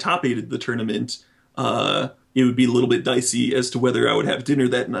if I top aided the tournament, it would be a little bit dicey as to whether I would have dinner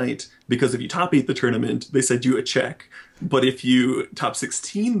that night because if you top eight the tournament, they send you a check. But if you top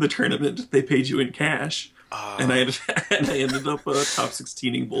 16 the tournament, they paid you in cash. And Uh, and I ended up top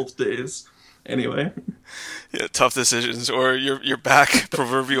 16ing both days. Anyway, yeah, tough decisions, or your back,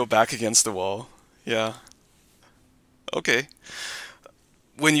 proverbial back against the wall. Yeah. Okay.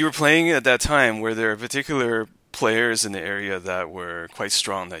 When you were playing at that time, were there particular players in the area that were quite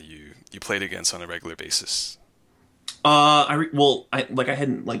strong that you played against on a regular basis? I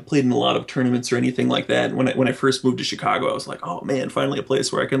hadn't like played in a lot of tournaments or anything like that. When I first moved to Chicago, I was like, oh man, finally a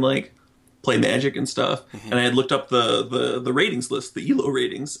place where I can like play Magic and stuff. Hmm. And I had looked up the ratings list, the ELO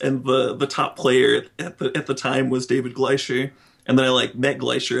ratings, and the top player at the time was David Gleischer. And then I like met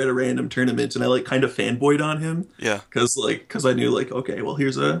Gleischer at a random tournament, and I like kind of fanboyed on him Yeah. because I knew like okay, well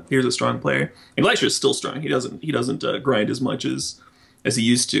here's a strong player. And Gleischer is still strong. He doesn't grind as much as he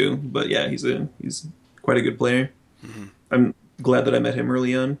used to, but yeah, he's quite a good player. Hmm. I'm glad that I met him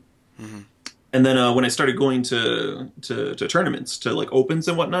early on. Hmm. And then when I started going to tournaments, to like opens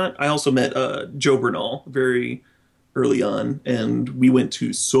and whatnot, I also met Joe Bernal very early on, and we went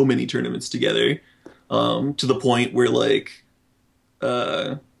to so many tournaments together, to the point where like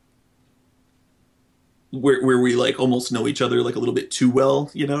uh, where we like almost know each other like a little bit too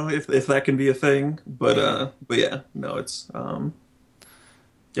well, you know, if that can be a thing. Hmm. But yeah, no, it's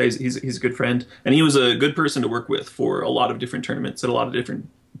yeah, he's a good friend, and he was a good person to work with for a lot of different tournaments at a lot of different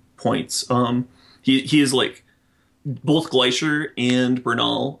points. He is like both Gleischer and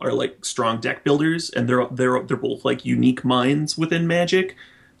Bernal are like strong deck builders, and they're both like unique minds within Magic,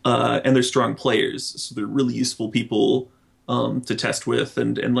 and they're strong players, so they're really useful people to test with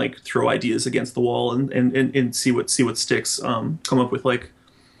and like throw ideas against the wall and see what sticks. Come up with like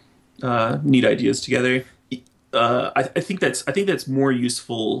neat ideas together. I think that's more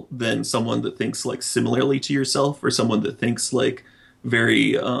useful than someone that thinks like similarly to yourself or someone that thinks like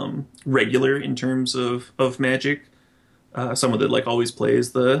very regular in terms of Magic. Someone that like always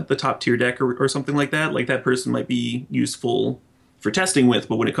plays the top tier deck or something like that. Like that person might be useful for testing with,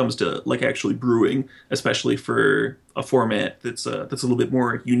 but when it comes to like actually brewing, especially for a format that's a little bit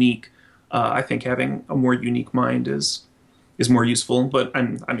more unique, I think having a more unique mind is more useful. But I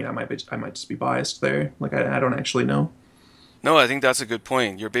mean, I might just be biased there. Like I don't actually know. No, I think that's a good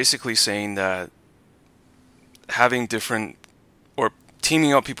point. You're basically saying that having different or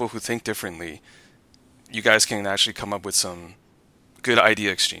teaming up people who think differently, you guys can actually come up with some good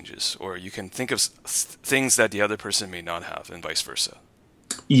idea exchanges, or you can think of things that the other person may not have, and vice versa.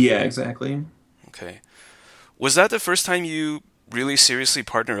 Yeah, exactly. Okay. Was that the first time you really seriously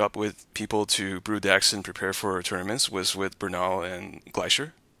partner up with people to brew decks and prepare for tournaments was with Bernal and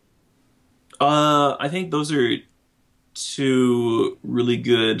Gleischer. I think those are two really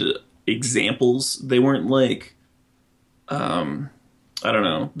good examples. They weren't like I don't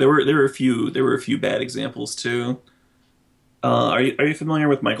know. There were a few bad examples too. Are you familiar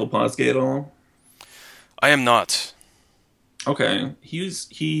with Michael Posgay at all? I am not. Okay,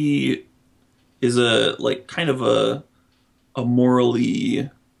 he is a like kind of a morally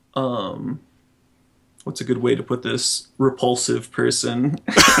um what's a good way to put this, repulsive person in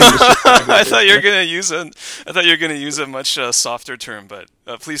the Chicago I thought you were area. gonna use a, I thought you were gonna use a much softer term, but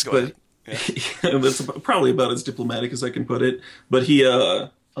please go ahead. But Yeah. that's probably about as diplomatic as I can put it. But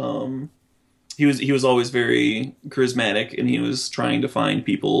um he was always very charismatic, and he was trying to find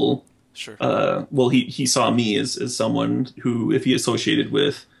people. Sure. Well, he saw me as someone who, if he associated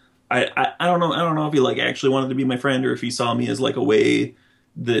with, I don't know if he like actually wanted to be my friend, or if he saw me as like a way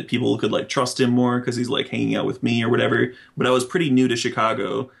that people could like trust him more because he's like hanging out with me or whatever. But I was pretty new to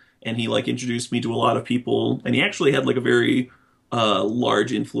Chicago, and he like introduced me to a lot of people, and he actually had like a very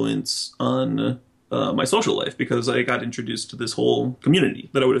large influence on my social life, because I got introduced to this whole community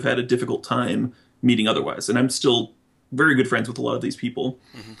that I would have had a difficult time meeting otherwise. And I'm still very good friends with a lot of these people.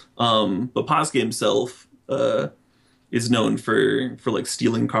 Hmm. But Posca himself is known for like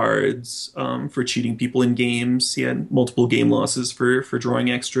stealing cards, for cheating people in games. He had multiple game losses for drawing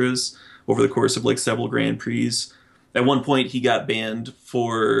extras over the course of like several Grand Prix. At one point, he got banned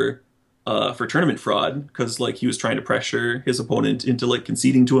for tournament fraud, because like he was trying to pressure his opponent into like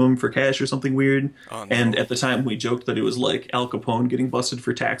conceding to him for cash or something weird. Oh And no. at the time, we joked that it was like Al Capone getting busted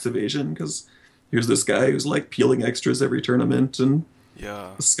for tax evasion, because here's this guy who's like peeling extras every tournament and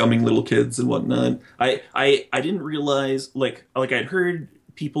Yeah. scumming little kids and whatnot. I didn't realize, like I'd heard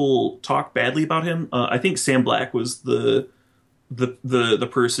people talk badly about him. I think Sam Black was the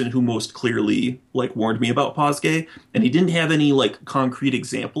person who most clearly like warned me about Posgay, and he didn't have any like concrete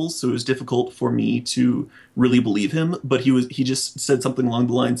examples, so it was difficult for me to really believe him. But he just said something along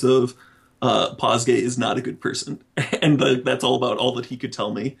the lines of, Posgay is not a good person, and that's all about all that he could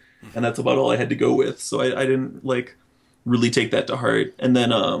tell me, and that's about all I had to go with. So I didn't like really take that to heart. And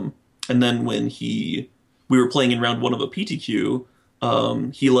then when we were playing in round one of a PTQ,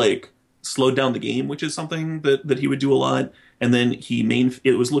 he like slowed down the game, which is something that he would do a lot. And then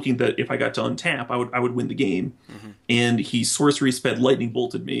it was looking that if I got to untap, I would win the game. Hmm. And he sorcery sped lightning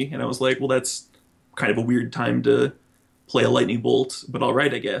bolted me, and I was like, well, that's kind of a weird time to play a lightning bolt, but all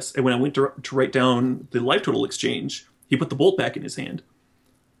right, I guess. And when I went to write down the life total exchange, he put the bolt back in his hand.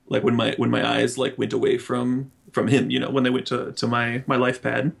 Like when my eyes like went away from him, when they went to my life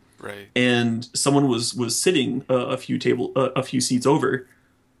pad, Right. and someone was sitting a few seats over.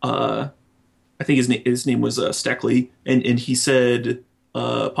 I think his name was Steckley, and he said,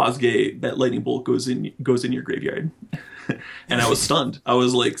 Posgay, that lightning bolt goes in your graveyard. And I was stunned. I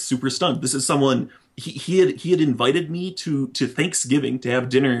was like super stunned. This is someone, he had invited me to Thanksgiving to have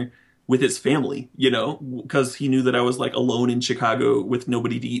dinner with his family, because he knew that I was like alone in Chicago with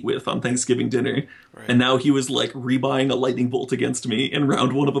nobody to eat with on Thanksgiving dinner. And Right. now he was like rebuying a lightning bolt against me in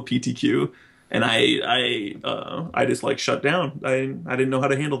round one of a PTQ. And I just like shut down. I didn't know how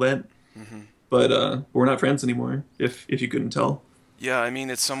to handle that. Hmm. But we're not friends anymore, if you couldn't tell. Yeah, I mean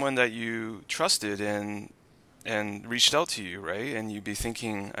it's someone that you trusted and reached out to you, right? And you'd be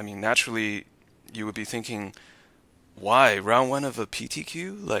thinking, I mean, naturally, you would be thinking, why round one of a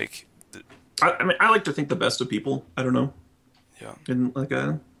PTQ? Like, I mean, I like to think the best of people. I don't know, yeah. in like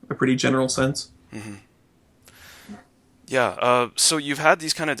a pretty general sense. Hmm. Yeah. So you've had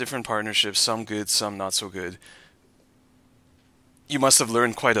these kind of different partnerships, some good, some not so good. You must have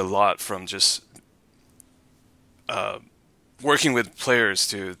learned quite a lot from just uh, working with players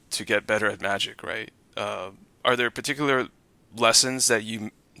to get better at Magic, right? Are there particular lessons that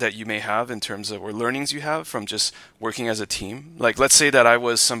you may have in terms of, or learnings you have from just working as a team? Like, let's say that I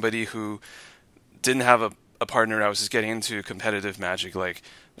was somebody who didn't have a partner. I was just getting into competitive Magic. Like,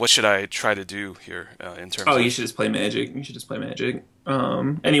 what should I try to do here in terms Oh, you of? should just play Magic. You should just play Magic.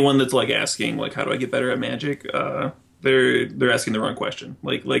 Anyone that's like asking like, how do I get better at Magic? They're asking the wrong question.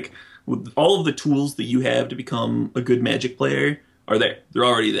 Like with all of the tools that you have to become a good Magic player are there. They're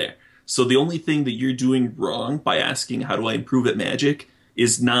already there. So the only thing that you're doing wrong by asking how do I improve at Magic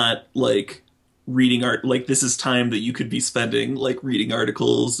is not like reading art. Like, this is time that you could be spending like reading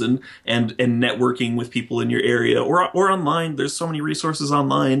articles and networking with people in your area, or online. There's so many resources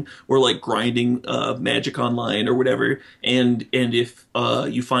online, or like grinding Magic online or whatever. And if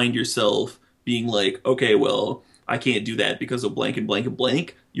you find yourself being like, okay, well, I can't do that because of blank and blank and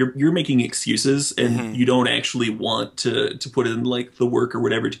blank. You're making excuses, and Hmm. you don't actually want to put in like the work or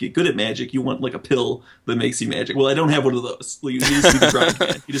whatever to get good at magic. You want like a pill that makes you magic. Well, I don't have one of those. Like, you just need to grind,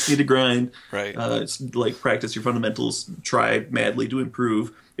 man. You just need to grind. Right. It's like practice your fundamentals, try madly to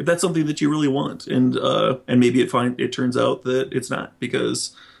improve. If that's something that you really want, and maybe it turns out that it's not,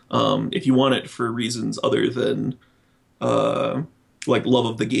 because if you want it for reasons other than uh, like love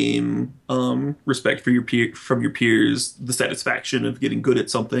of the game, respect for from your peers, the satisfaction of getting good at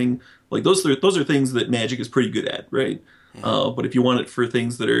something. Like those are things that Magic is pretty good at, right? Hmm. But if you want it for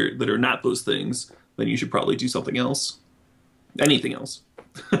things that are not those things, then you should probably do something else, anything else.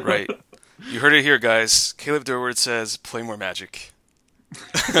 Right. You heard it here, guys. Caleb Durward says, play more Magic.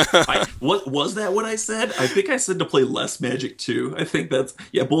 What was that? What I said? I think I said to play less Magic too. I think that's,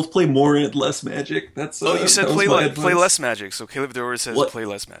 yeah. Both play more and less Magic. Oh, you said That was my play advice. less Magic. So Caleb Durward says, What? play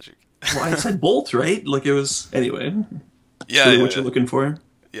less Magic. Well, I said both, right? Like it was anyway. It's Yeah, really yeah, what yeah. you're looking for.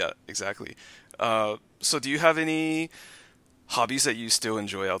 Yeah, exactly. So do you have any hobbies that you still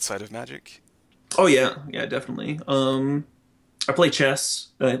enjoy outside of Magic? Oh yeah, yeah, definitely. I play chess.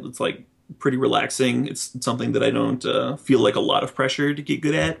 It's like pretty relaxing. It's something that I don't feel like a lot of pressure to get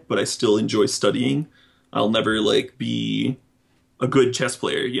good at, but I still enjoy studying. I'll never like be a good chess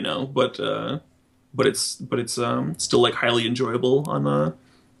player, but it's still like highly enjoyable on a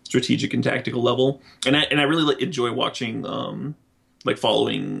strategic and tactical level. And I really like enjoy watching like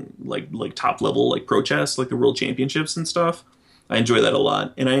following like top level like pro chess, like the world championships and stuff. I enjoy that a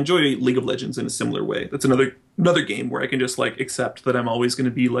lot, and I enjoy League of Legends in a similar way. That's another game where I can just like accept that I'm always going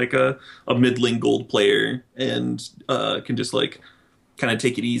to be like a middling gold player, and can just like kind of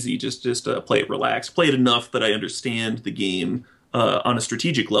take it easy, just play it relaxed, play it enough that I understand the game on a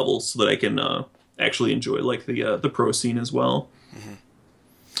strategic level, so that I can actually enjoy like the pro scene as well. Hmm.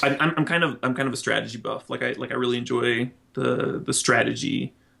 I'm kind of a strategy buff. Like I really enjoy the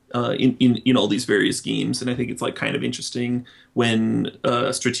strategy in all these various games, and I think it's like kind of interesting when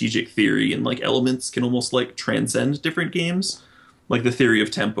strategic theory and like elements can almost like transcend different games. Like the theory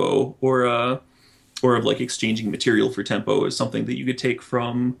of tempo, or of like exchanging material for tempo, is something that you could take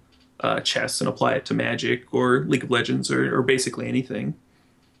from chess and apply it to Magic or League of Legends, or basically anything.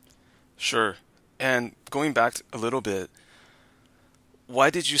 Sure. And going back a little bit, why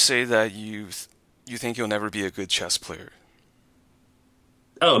did you say that you think you'll never be a good chess player?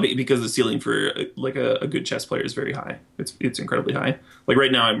 Oh, because the ceiling for like a good chess player is very high. It's incredibly high. Like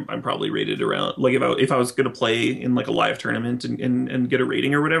right now, I'm probably rated around, like if I was gonna play in like a live tournament and get a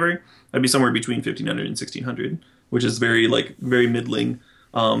rating or whatever, I'd be somewhere between 1500 and 1600, which is very middling.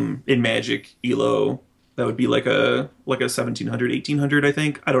 In Magic Elo, that would be like a 1700, 1800, I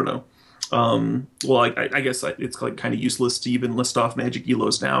think. I don't know. Well, I guess it's like kind of useless to even list off Magic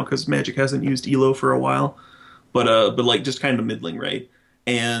Elos now, because Magic hasn't used Elo for a while. But like just kind of middling, right?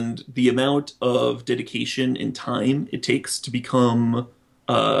 And the amount of dedication and time it takes to become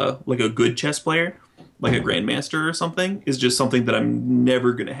like a good chess player, like a grandmaster or something, is just something that I'm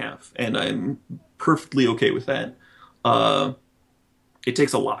never gonna have, and I'm perfectly okay with that. Uh, it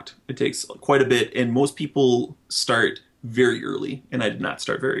takes a lot. It takes quite a bit, and most people start very early, and I did not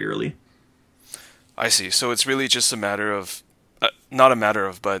start very early. I see. So it's really just a matter of, not a matter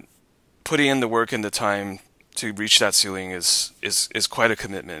of, but putting in the work and the time to reach that ceiling is quite a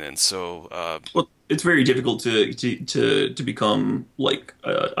commitment. And so, Well, it's very difficult to become like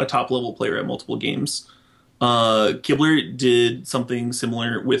a top level player at multiple games. Kibler did something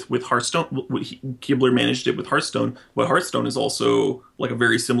similar with Hearthstone. Kibler managed it with Hearthstone, but Hearthstone is also like a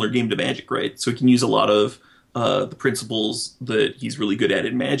very similar game to Magic, right? So he can use a lot of the principles that he's really good at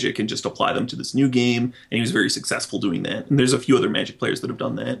in Magic and just apply them to this new game. And he was very successful doing that. And there's a few other Magic players that have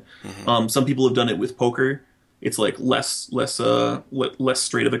done that. mhm. Some people have done it with poker. It's like less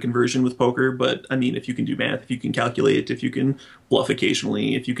straight of a conversion with poker, but I mean, if you can do math, if you can calculate, if you can bluff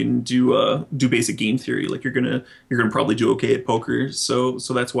occasionally, if you can do basic game theory, like you're gonna probably do okay at poker. So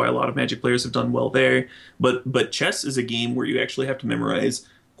that's why a lot of Magic players have done well there. But chess is a game where you actually have to memorize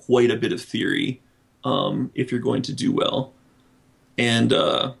quite a bit of theory if you're going to do well. And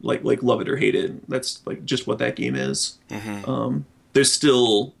like love it or hate it, that's like just what that game is. Hmm. There's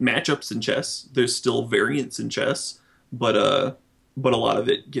still matchups in chess. There's still variance in chess, but but a lot of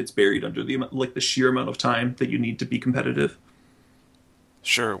it gets buried under the sheer amount of time that you need to be competitive.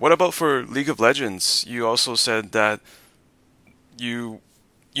 Sure. What about for League of Legends? You also said that you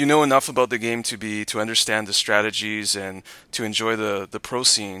you know enough about the game to understand the strategies and to enjoy the pro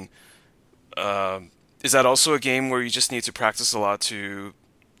scene. Is that also a game where you just need to practice a lot to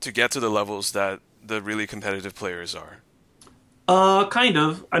get to the levels that the really competitive players are? Kind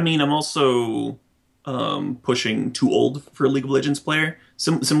of. I mean, I'm also pushing too old for a League of Legends player.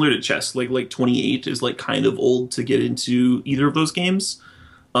 Similar to chess, like 28 is like kind of old to get into either of those games.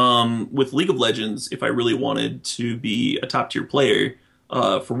 With League of Legends, if I really wanted to be a top tier player,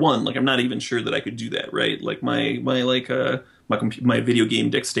 for one, like I'm not even sure that I could do that, right? Like my video game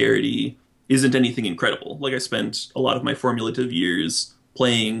dexterity isn't anything incredible. Like I spent a lot of my formative years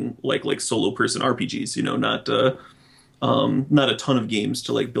playing like solo person RPGs, not a ton of games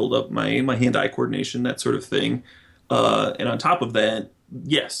to like build up my hand-eye coordination, that sort of thing. And on top of that,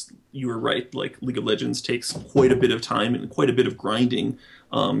 yes, you were right. Like League of Legends takes quite a bit of time and quite a bit of grinding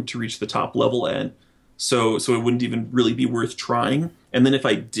to reach the top level at. So it wouldn't even really be worth trying. And then if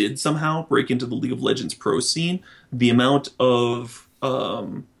I did somehow break into the League of Legends pro scene, the amount of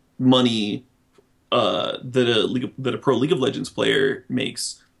money that a pro League of Legends player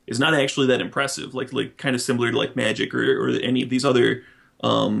makes is not actually that impressive. Like kind of similar to like Magic or any of these other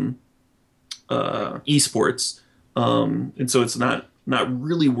um, esports. And so it's not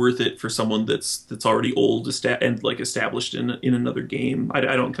really worth it for someone that's already old and like established in another game. I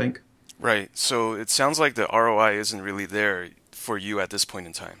don't think. Right. So it sounds like the ROI isn't really there for you at this point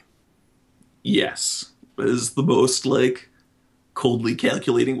in time. Yes, is the most like coldly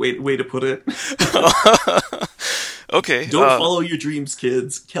calculating way to put it. Okay. Don't follow your dreams,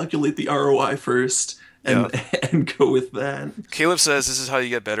 kids. Calculate the ROI first Yeah. and go with that. Caleb says this is how you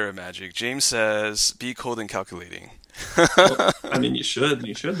get better at Magic. James says be cold and calculating. Well, I mean, you should.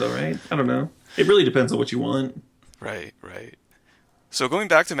 You should, though, right? I don't know. It really depends on what you want. Right, right. So going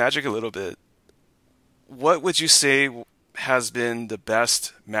back to Magic a little bit, what would you say has been the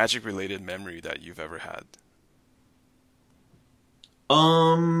best Magic related memory that you've ever had?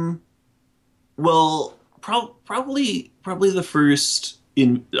 Um, well, probably the first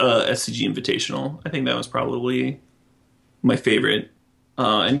in SCG Invitational. I think that was probably my favorite.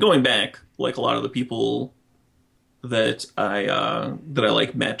 And going back, like a lot of the people that I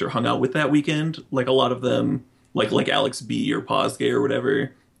like met or hung out with that weekend, like a lot of them, like Alex B or Posgay or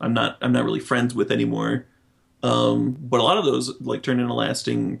whatever, I'm not really friends with anymore. But a lot of those like turned into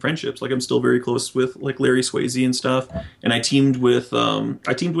lasting friendships. Like I'm still very close with like Larry Swayze and stuff. And I teamed with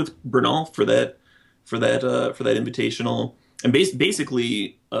Bernal for that invitational. And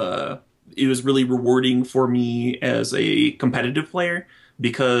basically, it was really rewarding for me as a competitive player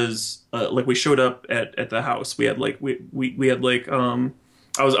because like we showed up at the house. We had like we had like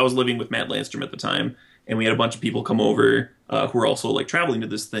I was living with Matt Landstrom at the time, and we had a bunch of people come over who were also like traveling to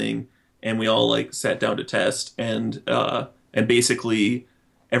this thing, and we all like sat down to test, and basically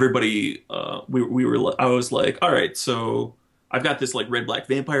everybody we were I was like, all right, so I've got this like red black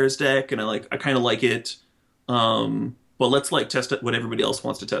vampires deck, and I kind of like it. But let's like test it what everybody else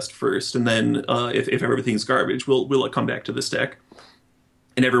wants to test first, and then if everything's garbage, we'll like come back to this deck.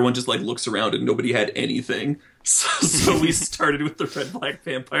 And everyone just like looks around and nobody had anything. So we started with the red black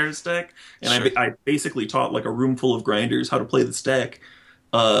vampires deck, and Sure. I basically taught like a room full of grinders how to play this deck.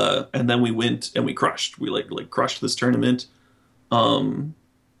 And then we went and we crushed. We like crushed this tournament. Um,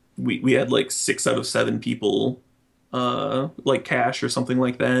 we had like 6 out of 7 people like cash or something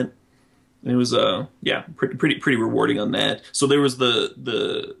like that. And it was yeah, pretty rewarding on that. So there was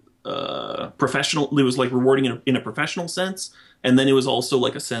the professional. It was like rewarding in a professional sense, and then it was also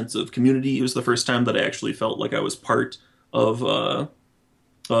like a sense of community. It was the first time that I actually felt like I was part of of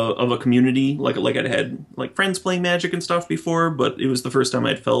a community. Like I'd had like friends playing Magic and stuff before, but it was the first time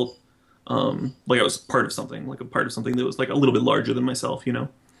I'd felt like I was part of something, like a part of something that was like a little bit larger than myself.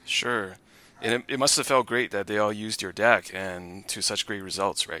 Sure. And it must have felt great that they all used your deck and to such great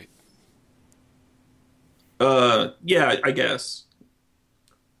results, right? Yeah, I guess.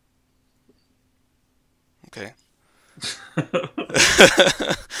 Okay.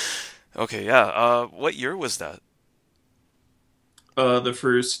 Okay, yeah. What year was that? The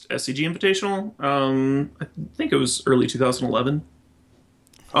first SCG Invitational. I think it was early 2011.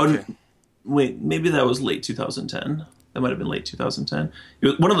 Oh, Okay. wait, maybe that was late 2010. That might have been late 2010. It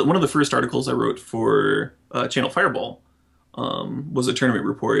was one of the first articles I wrote for Channel Fireball. Was a tournament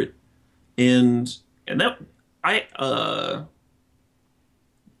report, and that I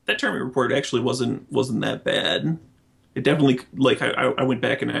that tournament report actually wasn't that bad. It definitely like I went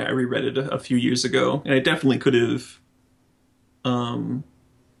back and I reread it a few years ago, and I definitely could have um,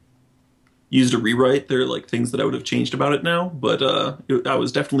 used a rewrite. There are like things that I would have changed about it now, but I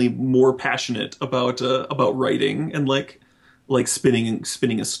was definitely more passionate about writing and like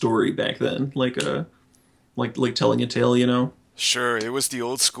spinning a story back then, like telling a tale. Sure, it was the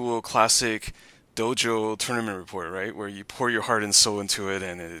old school classic dojo tournament report, right? Where you pour your heart and soul into it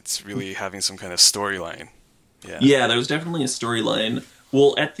and it's really having some kind of storyline. Yeah. Yeah, there was definitely a storyline.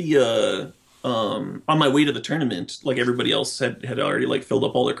 Well, at the on my way to the tournament, like everybody else had already like filled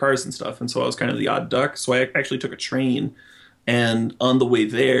up all their cars and stuff, and so I was kind of the odd duck. So I actually took a train, and on the way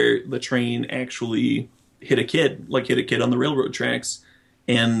there, the train actually hit a kid on the railroad tracks,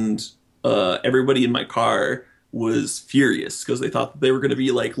 and everybody in my car was furious because they thought that they were going to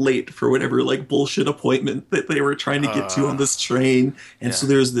be like late for whatever like bullshit appointment that they were trying to get to on this train. And so Yeah.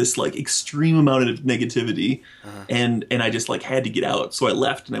 there was this like extreme amount of negativity, Uh-huh. and I just like had to get out. So I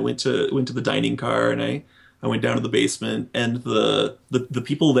left and I went to the dining car, and I went down to the basement, and the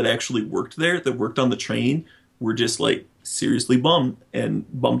people that actually worked there, that worked on the train, were just like seriously bummed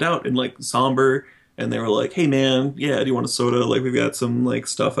out and like somber. And they were like, "Hey man, yeah, do you want a soda? Like we've got some like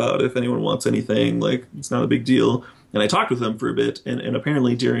stuff out if anyone wants anything. Like it's not a big deal." And I talked with them for a bit, and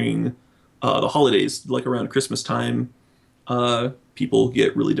apparently during the holidays, like around Christmas time, people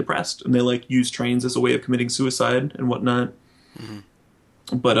get really depressed, and they like use trains as a way of committing suicide and whatnot. Hmm.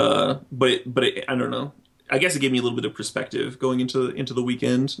 I don't know. I guess it gave me a little bit of perspective going into the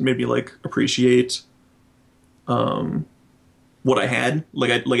weekend. Maybe like appreciate um, what I had.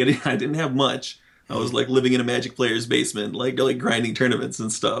 I didn't have much. I was Hmm. like living in a Magic player's basement, like grinding tournaments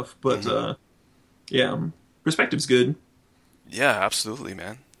and stuff. But Hmm. yeah, perspective's good. Yeah, absolutely,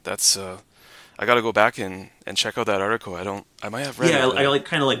 man. That's I gotta go back and check out that article. I might have read Yeah, it, I but like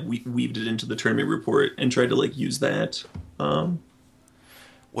kind of like weaved it into the tournament report and tried to like use that um,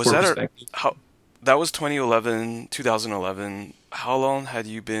 was for that perspective. how that was 2011, 2011. How long had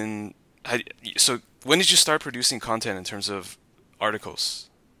you been so when did you start producing content in terms of articles?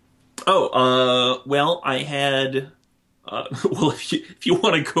 Oh, well, I had, well, if you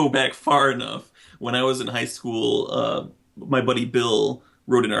want to go back far enough, when I was in high school, my buddy Bill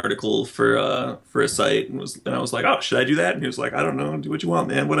wrote an article for a site, and I was like, oh, should I do that? And he was like, I don't know, do what you want,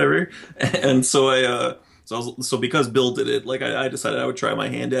 man, whatever. And so so because Bill did it, like I decided I would try my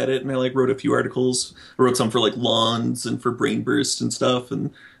hand at it, and I like wrote a few articles. I wrote some for like Lawns and for Brainburst and stuff,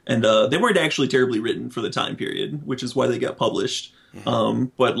 and they weren't actually terribly written for the time period, which is why they got published. Hmm.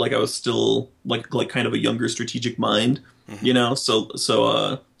 But like I was still like kind of a younger strategic mind, Hmm. you know. So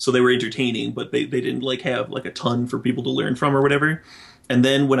they were entertaining, but they didn't like have like a ton for people to learn from or whatever. And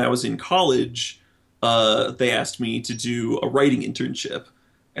then when I was in college, they asked me to do a writing internship.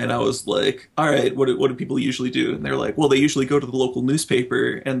 And I was like, all right, what do people usually do? And they're like, well, they usually go to the local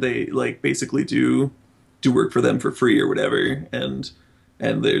newspaper and they like basically do work for them for free or whatever.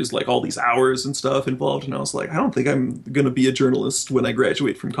 And there's like all these hours and stuff involved. And I was like, I don't think I'm going to be a journalist when I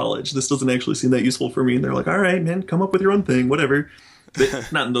graduate from college. This doesn't actually seem that useful for me. And they're like, all right, man, come up with your own thing, whatever.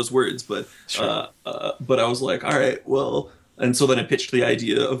 Not in those words, Sure. but I was like, all right, well, and so then I pitched the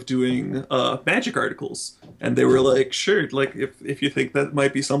idea of doing magic articles, and they were like, sure, like if you think that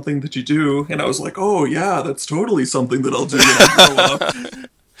might be something that you do, and I was like, oh yeah, that's totally something that I'll do when I grow up.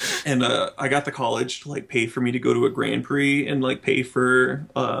 And I got the college to like pay for me to go to a Grand Prix and like pay for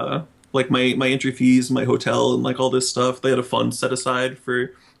like my entry fees, my hotel, and like all this stuff. They had a fund set aside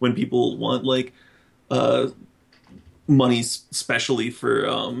for when people want like uh, money specially for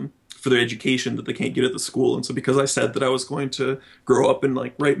their education that they can't get at the school. And so because I said that I was going to grow up and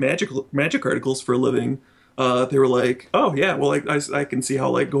like write magic articles for a living, they were like, "Oh yeah, well I can see how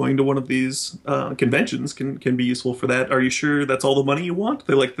like going to one of these conventions can be useful for that. Are you sure that's all the money you want?"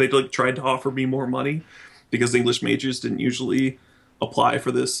 They tried to offer me more money because English majors didn't usually apply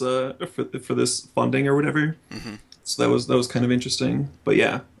for this for this funding or whatever. Hmm. So that was kind of interesting. But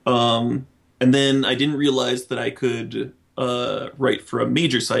yeah. And then I didn't realize that I could write for a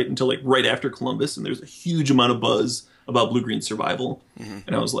major site until like right after Columbus, and there's a huge amount of buzz about blue green survival. Hmm.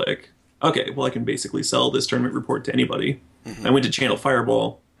 And I was like, okay, well I can basically sell this tournament report to anybody. And I Hmm. went to Channel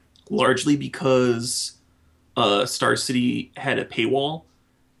Fireball largely because Star City had a paywall,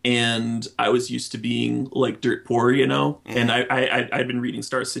 and I was used to being like dirt poor, you know. And Hmm. I'd been reading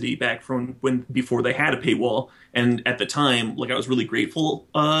Star City back from when before they had a paywall, and at the time, like I was really grateful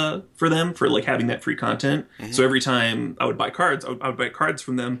for them for like having that free content. Hmm. So every time I would buy cards, I would buy cards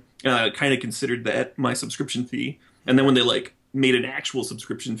from them, and I kind of considered that my subscription fee. And then when they like made an actual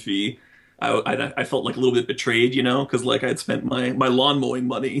subscription fee, I felt like a little bit betrayed, you know, because like I'd spent my lawn mowing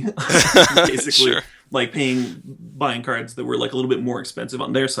money basically Sure. like buying cards that were like a little bit more expensive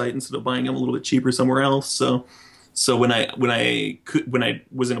on their site instead of buying them a little bit cheaper somewhere else. So when I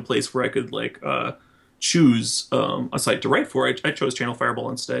was in a place where I could like choose a site to write for, I chose Channel Fireball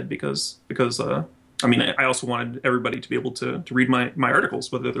instead because I mean I also wanted everybody to be able to read my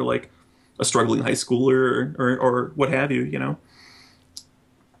articles, whether they're like a struggling high schooler or what have you, you know.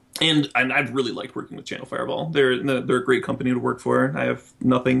 And I've really liked working with Channel Fireball. They're a great company to work for. I have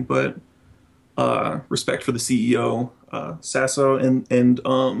nothing but respect for the CEO, Sasso, and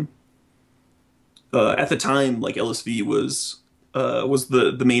at the time, like LSV was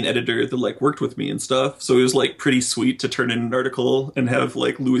the main editor that like worked with me and stuff. So it was like pretty sweet to turn in an article and have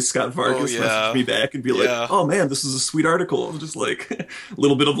like Louis Scott Oh Vargas message yeah, me back and be like, yeah, "Oh man, this is a sweet article." Just like a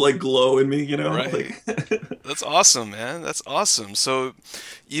little bit of like glow in me, you know? right. Like That's awesome, man. That's awesome. So,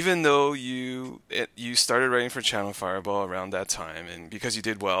 even though you started writing for Channel Fireball around that time, and because you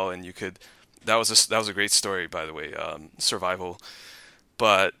did well, and you could, that was a great story, by the way, survival.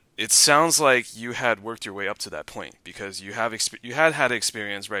 But it sounds like you had worked your way up to that point because you had had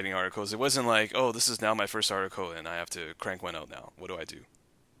experience writing articles. It wasn't like, oh, this is now my first article, and I have to crank one out now. What do I do?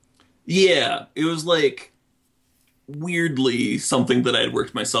 yeah, it was like weirdly something that I had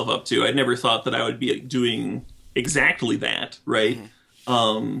worked myself up to. I never thought that I would be doing exactly that, right? Hmm.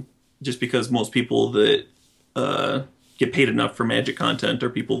 Um, just because most people that uh, get paid enough for magic content are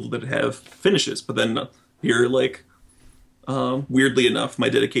people that have finishes. But then here, like weirdly enough, my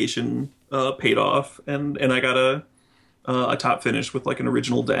dedication paid off, and I got a top finish with like an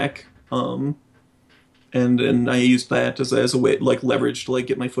original deck. And I used that as a way like leverage to like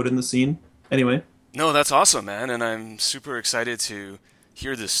get my foot in the scene. Anyway. No, that's awesome, man, and I'm super excited to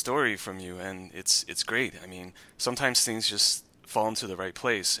hear this story from you. And it's great. I mean, sometimes things just fall into the right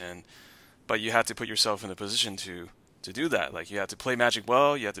place, and but you have to put yourself in a position to do that. Like you have to play Magic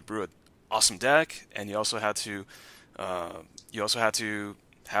well, you have to brew an awesome deck, and uh, you also had to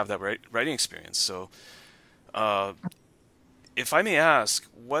have that writing experience. So, uh, if I may ask,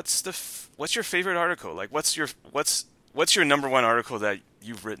 what's your favorite article? Like, what's your number one article that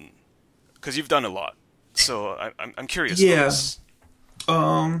you've written? Because you've done a lot, so I'm curious about Yeah, this.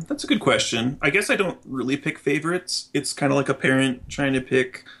 that's a good question. I guess I don't really pick favorites. It's kind of like a parent trying to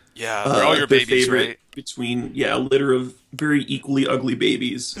pick Yeah, they're all your their babies, favorite right? between a litter of very equally ugly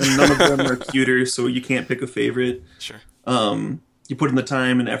babies, and none of them are cuter, so you can't pick a favorite. Sure. You put in the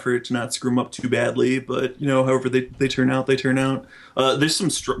time and effort to not screw them up too badly, but however they turn out, they turn out. There's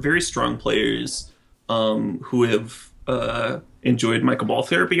some very strong players who have enjoyed my Cabal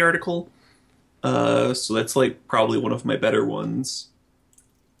Therapy article. So that's like probably one of my better ones.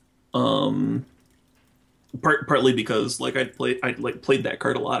 Um, partly because like I like played that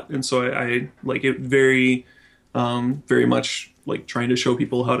card a lot, and so I like it very much like trying to show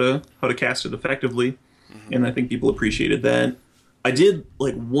people how to cast it effectively, Hmm. and I think people appreciated that. I did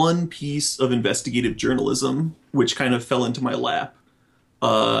like one piece of investigative journalism, which kind of fell into my lap.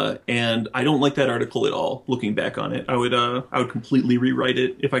 And I don't like that article at all. Looking back on it, I would completely rewrite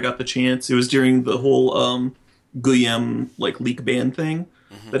it if I got the chance. It was during the whole Guillem like leak ban thing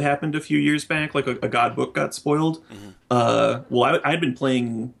Hmm. that happened a few years back. Like a god book got spoiled. Hmm. Well, I'd been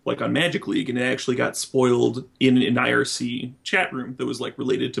playing like on Magic League, and it actually got spoiled in an IRC chat room that was like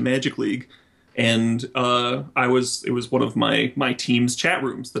related to Magic League. And it was one of my team's chat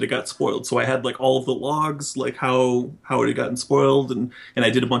rooms that it got spoiled. So I had like all of the logs, like how it had gotten spoiled, and I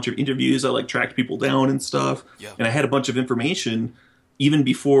did a bunch of interviews. I like tracked people down and stuff, Yeah. and I had a bunch of information even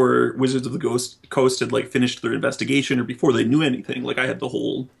before Wizards of the Ghost Coast had like finished their investigation or before they knew anything. Like I had the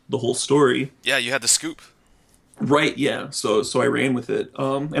whole story. Yeah, you had the scoop. Right, yeah. So I ran with it.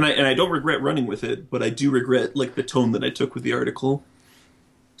 And I don't regret running with it, but I do regret like the tone that I took with the article.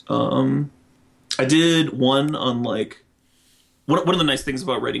 Um I did one on like one of the nice things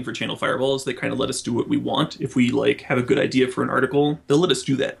about writing for Channel Fireball is they kind of let us do what we want. If we like have a good idea for an article, they'll let us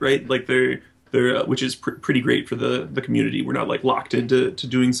do that, right? Like they're which is pretty great for the community. We're not like locked into to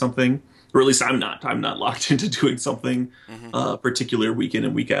doing something, or at least I'm not. I'm not locked into doing something Hmm. particular week in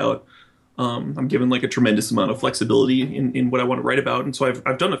and week out. I'm given like a tremendous amount of flexibility in what I want to write about, and so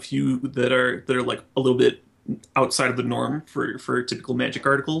I've done a few that are like a little bit outside of the norm for typical Magic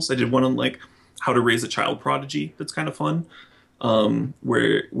articles. I did one on like how to raise a child prodigy. That's kind of fun.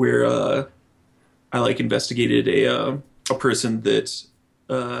 Where I like investigated a person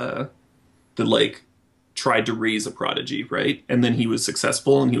uh, that like tried to raise a prodigy, right? And then he was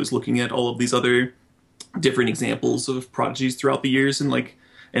successful, and he was looking at all of these other different examples of prodigies throughout the years, and like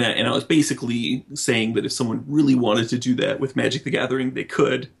and I was basically saying that if someone really wanted to do that with Magic the Gathering, they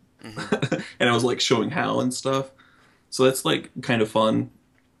could. Hmm. And I was like showing how and stuff. So that's like kind of fun.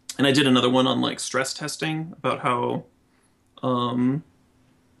 And I did another one on like stress testing about um,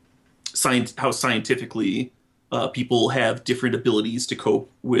 how scientifically people have different abilities to cope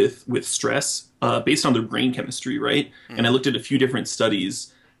with stress based on their brain chemistry, right? And I Hmm. looked at a few different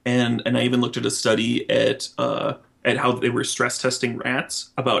studies, and I even looked at a study at how they were stress testing rats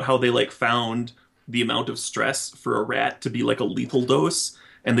about how they like found the amount of stress for a rat to be like a lethal dose,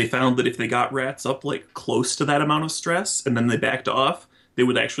 and they found that if they got rats up like close to that amount of stress and then they backed off, they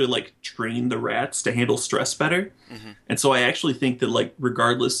would actually like train the rats to handle stress better. Hmm. And so I actually think that like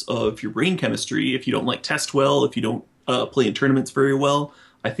regardless of your brain chemistry, if you don't like test well, if you don't play in tournaments very well,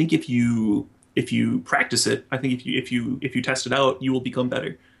 I think if you practice it, I think if you test it out, you will become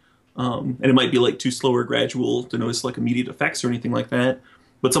better. And it might be like too slow or gradual to notice like immediate effects or anything like that.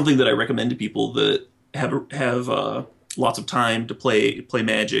 But something that I recommend to people that have lots of time to play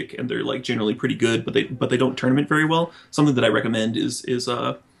Magic and they're like generally pretty good, but they don't tournament very well. Something that I recommend is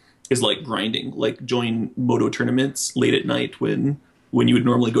like grinding, like join Moto tournaments late at night when you would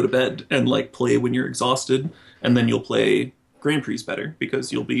normally go to bed and like play when you're exhausted, and then you'll play Grand Prix better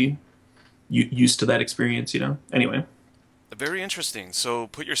because you'll be used to that experience, you know. Anyway, Very interesting. So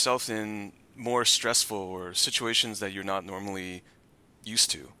put yourself in more stressful or situations that you're not normally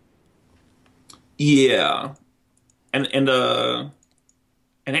used to. yeah, and and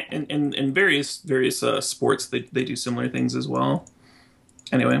various sports they do similar things as well.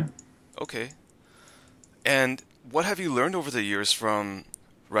 Anyway, Okay. And what have you learned over the years from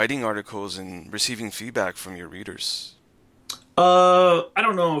writing articles and receiving feedback from your readers? I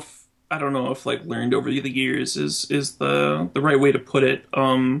don't know if like learned over the years is the right way to put it.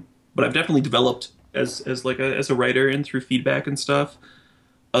 But I've definitely developed as like as a writer and through feedback and stuff.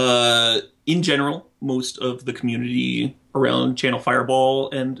 In general, most of the community around Channel Fireball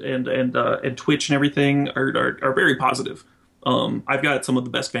and Twitch and everything are very positive. I've got some of the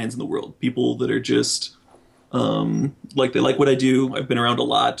best fans in the world. People that are just like they like what I do. I've been around a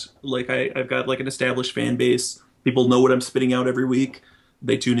lot. Like I've got like an established fan base. People know what I'm spitting out every week.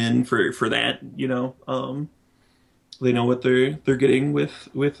 They tune in for that, you know. They know what they're getting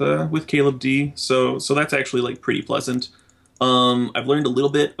with Caleb D. So that's actually like pretty pleasant. I've learned a little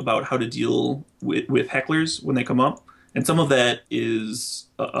bit about how to deal with hecklers when they come up, and some of that is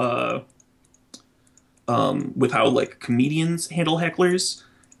with how like comedians handle hecklers.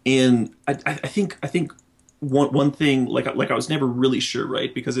 And I think one thing like I was never really sure,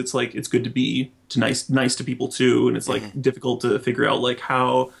 right? Because it's like it's good to be to nice to people too, and it's Hmm. like difficult to figure out like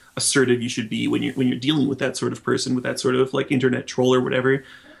how assertive you should be when you're dealing with that sort of person, with that sort of like internet troll or whatever.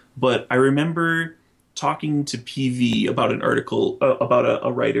 But I remember talking to PV about an article about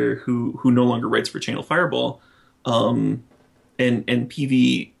a writer who no longer writes for Channel Fireball, um, and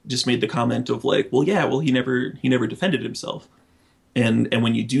PV just made the comment of like, well, yeah, well he never defended himself, and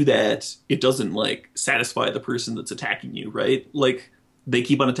when you do that, it doesn't like satisfy the person that's attacking you, right? Like they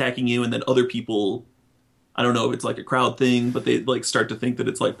keep on attacking you, and then other people, I don't know if it's like a crowd thing, but they like start to think that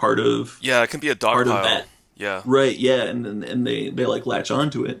it's like Yeah, it can be a part of dogpile. that. Yeah. Right, yeah, and they like latch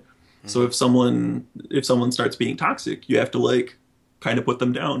onto it. So Hmm. if someone starts being toxic, you have to like kind of put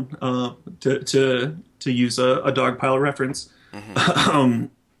them down to use a dog pile reference. Hmm.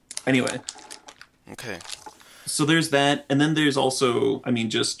 um, anyway, Okay. so there's that, and then there's also, I mean,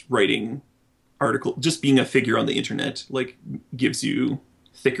 just writing article, just being a figure on the internet, like gives you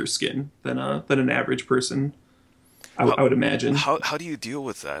thicker skin than an average person. How I would imagine. how do you deal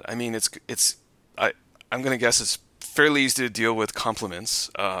with that? I mean, I I'm gonna guess it's fairly easy to deal with compliments,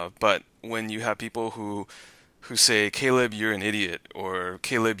 but when you have people who say, "Caleb, you're an idiot," or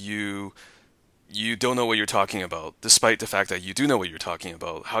 "Caleb, you don't know what you're talking about," despite the fact that you do know what you're talking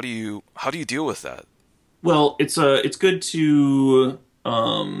about, how do you deal with that? Well, it's good to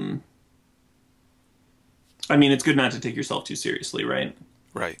I mean, it's good not to take yourself too seriously, right?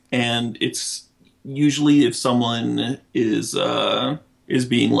 Right. And it's usually if someone is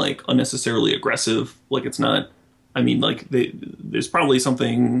being like unnecessarily aggressive, like it's not, I mean, like there's probably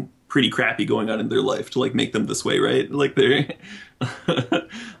something pretty crappy going on in their life to like make them this way, right? Like they're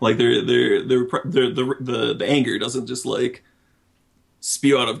like the anger doesn't just like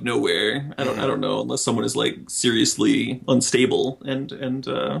spew out of nowhere. I Hmm. don't know, unless someone is like seriously unstable, and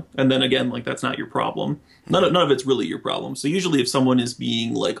then again, like that's not your problem. Hmm. None of it's really your problem. So usually, if someone is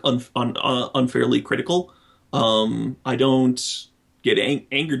being like unfairly critical, I don't get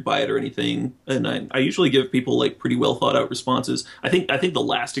angered by it or anything, and I usually give people like pretty well thought out responses. I think the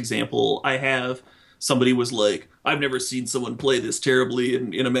last example I have, somebody was like, I've never seen someone play this terribly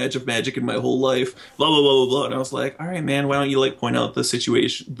in a match of Magic in my whole life, blah blah blah blah blah. And I was like, all right, man, why don't you like point out the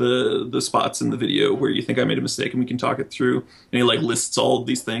situation, the spots in the video where you think I made a mistake, and we can talk it through. And he like lists all of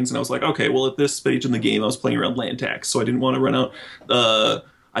these things, and I was like, okay, well at this stage in the game, I was playing around land tax, so I didn't want to run out.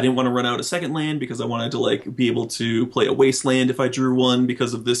 I didn't want to run out a second land because I wanted to like be able to play a wasteland if I drew one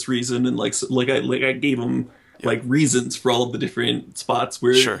because of this reason, and like I gave him Yep. like reasons for all of the different spots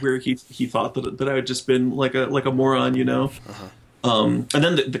Sure. where he thought that I had just been like a moron, you know. Uh-huh. And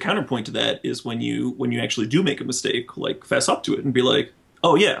then the counterpoint to that is when you actually do make a mistake, like fess up to it and be like,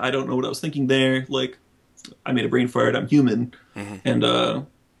 oh yeah, I don't know what I was thinking there, like I made a brain fart. I'm human, Hmm. and I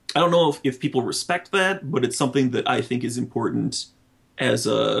don't know if people respect that, but it's something that I think is important as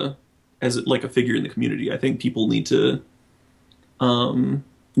a like a figure in the community. I think people need to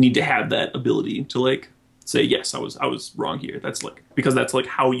have that ability to like say yes, I was wrong here. That's like because that's like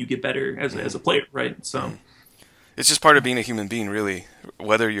how you get better as Hmm. a player, right? So It's just part of being a human being, really,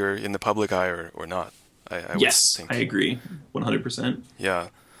 whether you're in the public eye or not. I would yes, I think. agree, 100%. Yeah.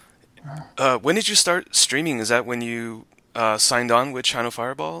 When did you start streaming? Is that when you signed on with Channel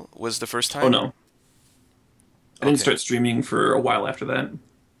Fireball? Was the first Oh time? no, I didn't Okay. start streaming for a while after that.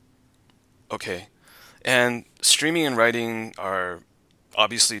 Okay. And streaming and writing are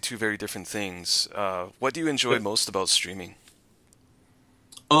obviously two very different things. What do you enjoy Yep. most about streaming?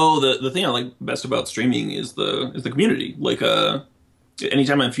 Oh, the thing I like best about streaming is the community. Like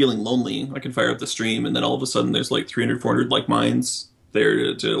anytime I'm feeling lonely, I can fire up the stream and then all of a sudden there's like 300, 400 like minds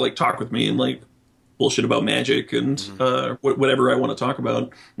there to like talk with me and like bullshit about magic and Hmm. whatever I want to talk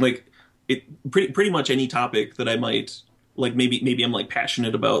about. Like it pretty much any topic that I might like maybe I'm like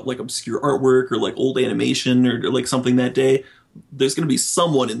passionate about like obscure artwork or like old animation or like something that day. There's going to be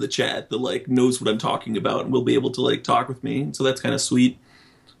someone in the chat that like knows what I'm talking about and will be able to like talk with me. So that's kind of sweet.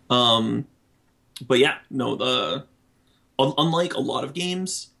 Um, but yeah, no, unlike a lot of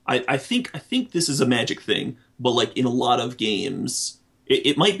games, I think this is a Magic thing, but like in a lot of games,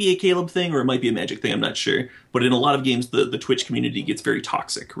 it might be a Caleb thing or it might be a Magic thing. I'm not sure. But in a lot of games, the Twitch community gets very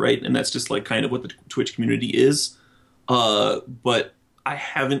toxic, right? And that's just like kind of what the Twitch community is. But I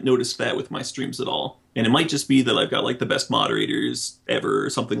haven't noticed that with my streams at all. And it might just be that I've got like the best moderators ever or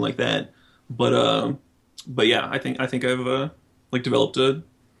something like that. But but yeah, I think I've like developed a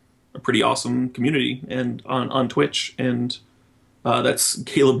pretty awesome community and on Twitch, and that's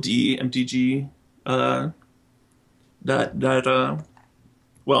Caleb D MTG. That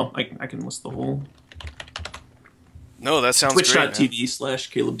well, I can list the whole No, that sounds great, man.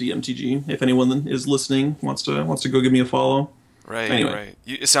 twitch.tv/Caleb D MTG. If anyone is listening wants to go give me a follow. Right, Anyway, right.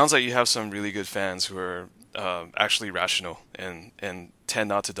 It sounds like you have some really good fans who are actually rational and tend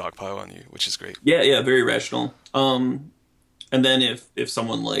not to dogpile on you, which is great. yeah, very rational. And then if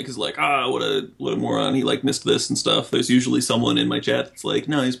someone like is like what a moron, he like missed this and stuff, there's usually someone in my chat that's like,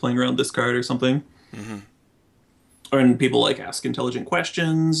 no, he's playing around this card or something. Hmm. And people like ask intelligent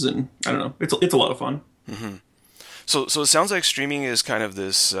questions, and I don't know, it's a lot of fun. Hmm. So it sounds like streaming is kind of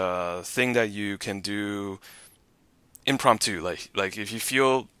this thing that you can do impromptu. Like if you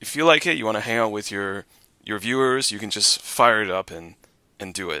feel like it, you want to hang out with your viewers, you can just fire it up and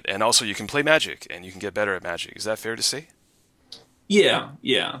do it. And also you can play Magic and you can get better at Magic. Is that fair to say? Yeah.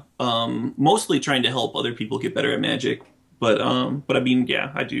 Mostly trying to help other people get better at Magic, but I mean,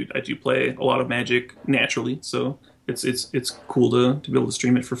 yeah, I do play a lot of Magic naturally, so it's cool to be able to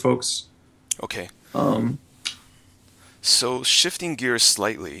stream it for folks. Okay. Um, So shifting gears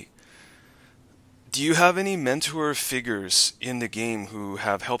slightly, do you have any mentor figures in the game who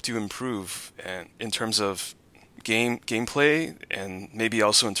have helped you improve and in terms of gameplay and maybe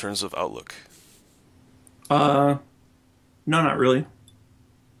also in terms of outlook? uh, no, not really.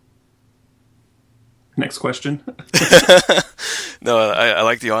 Next question. No, I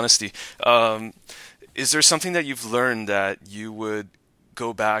like the honesty. Um, is there something that you've learned that you would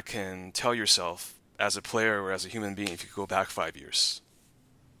go back and tell yourself as a player or as a human being if you could go back 5 years?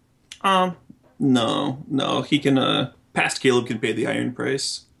 Um, no, he can. Past Caleb can pay the iron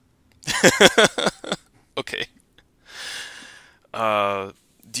price. Okay. Uh,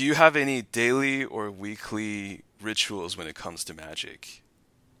 do you have any daily or weekly rituals when it comes to Magic?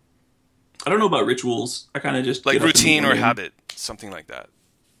 I don't know about rituals. I kind of just Like get up in the routine or morning. habit, something like that.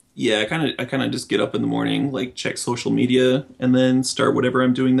 Yeah, I kind of just get up in the morning, like check social media, and then start whatever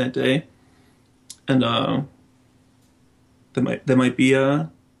I'm doing that day. And that might be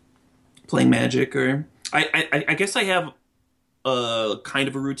playing Magic, or I guess I have a kind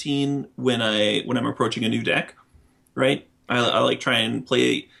of a routine when I'm approaching a new deck, right? I like try and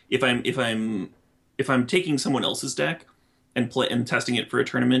play if I'm taking someone else's deck and play and testing it for a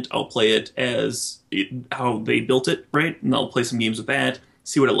tournament. I'll play it how they built it, right? And I'll play some games with that,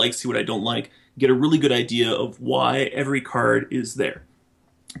 see what I like, see what I don't like, get a really good idea of why every card is there.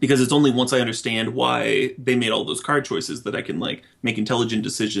 Because it's only once I understand why they made all those card choices that I can like make intelligent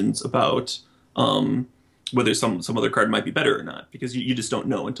decisions about um, whether some other card might be better or not. Because you just don't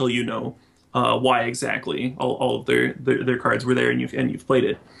know until you know why exactly all of their cards were there and you've played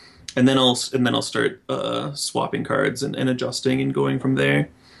it. And then I'll start swapping cards and adjusting and going from there.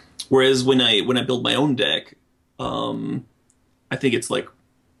 Whereas when I build my own deck, um, I think it's like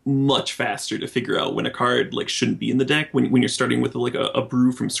much faster to figure out when a card like shouldn't be in the deck when you're starting with like a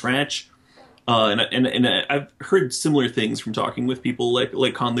brew from scratch. I've heard similar things from talking with people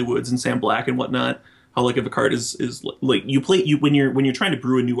like Conley Woods and Sam Black and whatnot. How like if a card is like you when you're trying to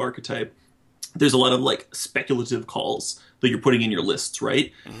brew a new archetype, there's a lot of like speculative calls that you're putting in your lists,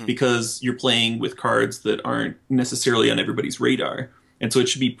 right? Because you're playing with cards that aren't necessarily on everybody's radar. And so it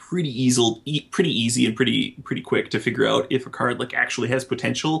should be pretty easy and pretty quick to figure out if a card like actually has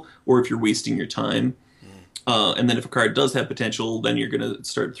potential or if you're wasting your time. And then if a card does have potential, then you're gonna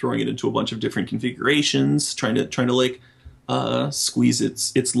start throwing it into a bunch of different configurations, trying to like squeeze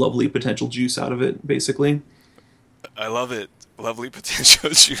its lovely potential juice out of it, basically. I love it. Lovely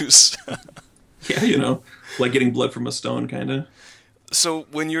potential juice. Yeah, like getting blood from a stone, kind of. So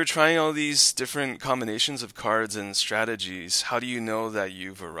when you're trying all these different combinations of cards and strategies, how do you know that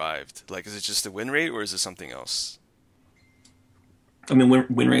you've arrived? Like, is it just the win rate or is it something else? I mean,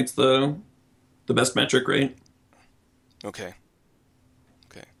 win rate's the best metric, right? Okay.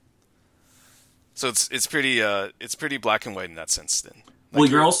 Okay. So it's pretty black and white in that sense then. Well,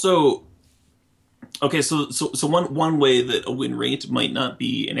 Like you're you're also okay. So one way that a win rate might not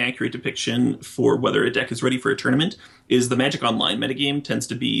be an accurate depiction for whether a deck is ready for a tournament is the Magic Online metagame tends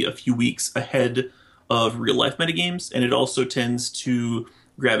to be a few weeks ahead of real life metagames, and it also tends to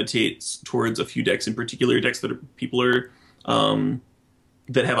gravitate towards a few decks in particular, decks that people are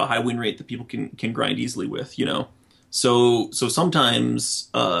that have a high win rate that people can grind easily with. So sometimes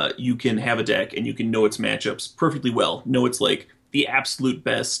you can have a deck and you can know its matchups perfectly well, know it's like the absolute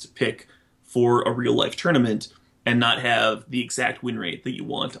best pick for a real life tournament, and not have the exact win rate that you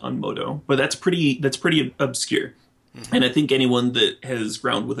want on Moto. But that's pretty obscure. And I think anyone that has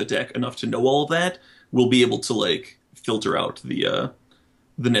ground with a deck enough to know all of that will be able to like filter out the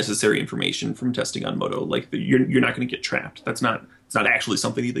necessary information from testing on Moto. Like you're not going to get trapped. It's not actually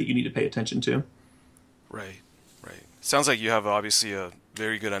something that you need to pay attention to. right, right. Sounds like you have obviously a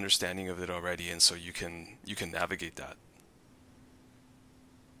very good understanding of it already, and so you can navigate that.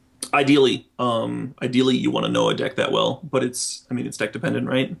 Ideally you want to know a deck that well, but it's deck dependent,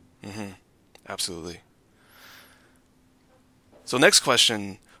 right? Absolutely. So next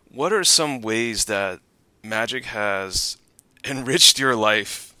question, what are some ways that Magic has enriched your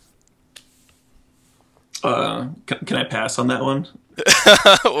life? Can I pass on that one?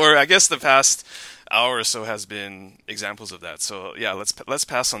 Or I guess the past hour or so has been examples of that. So yeah, let's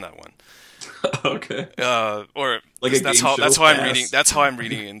pass on that one. Okay. Or Like a that's game how show I'm reading. pass. That's how I'm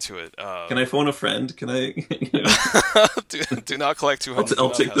reading into it. Can I phone a friend? Can I? Do not collect I'll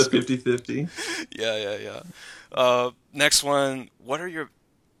 200. take the 50-50. Yeah, yeah, yeah. Next one.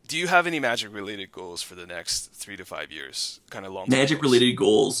 Do you have any Magic related goals for the next 3 to 5 years? Kind of long term Magic goals. related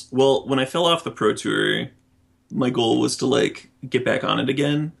goals. Well, when I fell off the Pro Tour, my goal was to like get back on it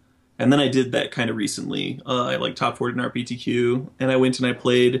again, and then I did that kind of recently. I like top 4 in RPTQ, and I went and I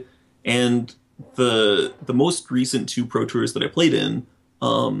played, and the most recent 2 Pro Tours that I played in,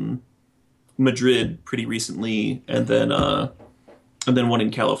 Madrid pretty recently, and then one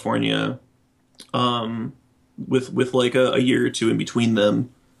in California, with like a year or two in between them.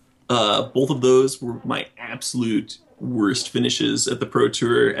 Both of those were my absolute worst finishes at the Pro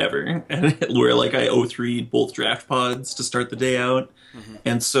Tour ever, and where like I 0-3'd both draft pods to start the day out,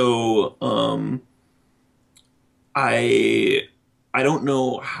 and so I don't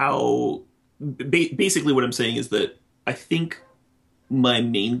know how. Basically, what I'm saying is that I think my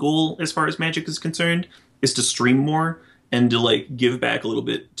main goal, as far as Magic is concerned, is to stream more and to like give back a little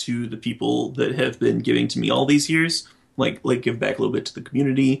bit to the people that have been giving to me all these years. Like give back a little bit to the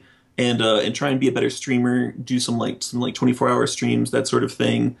community and try and be a better streamer. Do some 24-hour streams, that sort of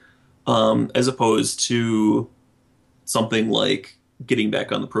thing, as opposed to something like getting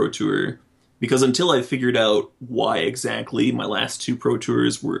back on the Pro Tour. Because until I figured out why exactly my last 2 Pro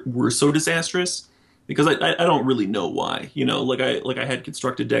Tours were so disastrous, because I don't really know why. Like I had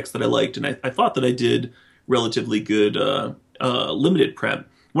constructed decks that I liked, and I thought that I did relatively good limited prep.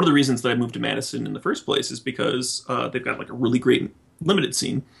 One of the reasons that I moved to Madison in the first place is because they've got like a really great limited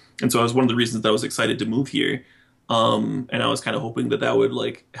scene, and so I was one of the reasons that I was excited to move here. And I was kind of hoping that would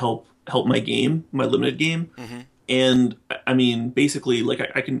like help my game, my limited game. And I mean, basically, like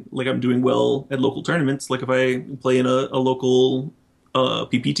I can, like I'm doing well at local tournaments. Like if I play in a local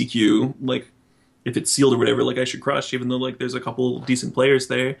PPTQ, like if it's sealed or whatever, like I should crush, even though like there's a couple decent players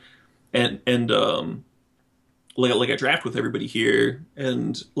there, and like I draft with everybody here,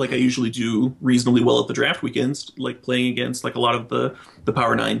 and like I usually do reasonably well at the draft weekends, like playing against like a lot of the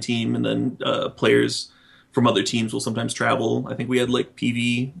Power 9 team, and then players from other teams will sometimes travel. I think we had like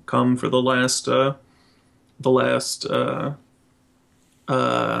PV come for the last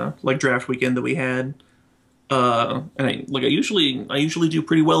like draft weekend that we had. And I usually do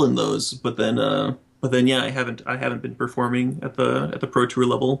pretty well in those, but then yeah, I haven't been performing at the pro tour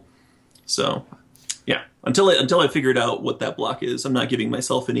level. So yeah, until I figured out what that block is, I'm not giving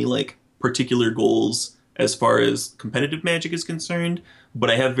myself any like particular goals as far as competitive Magic is concerned, but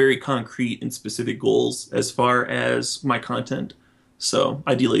I have very concrete and specific goals as far as my content. So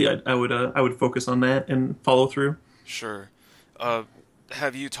ideally, I would focus on that and follow through. Sure. Uh,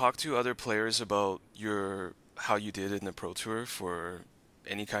 have you talked to other players about your how you did in the Pro Tour for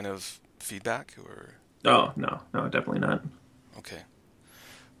any kind of feedback or Oh no, no, definitely not. okay.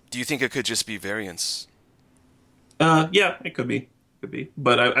 Do you think it could just be variance? Yeah, it could be,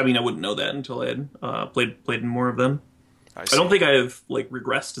 but I mean, I wouldn't know that until I had played in more of them. I I don't see. think I've like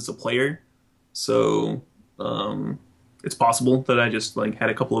regressed as a player, so um, it's possible that I just like had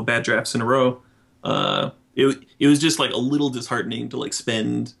a couple of bad drafts in a row. It was just like a little disheartening to like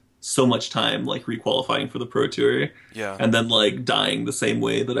spend so much time like requalifying for the Pro Tour Yeah, and then like dying the same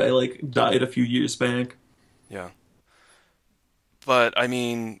way that I like died a few years back. yeah. But I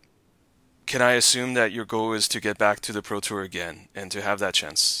mean, can I assume that your goal is to get back to the Pro Tour again and to have that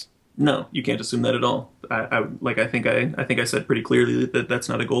chance? No, you can't assume that at all. I think I said pretty clearly that that's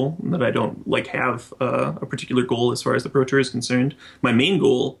not a goal, and that I don't like have a particular goal as far as the Pro Tour is concerned. My main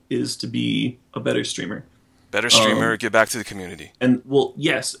goal is to be a better streamer. Better streamer, Um, get back to the community. and well,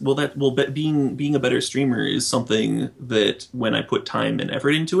 yes, being a better streamer is something that when I put time and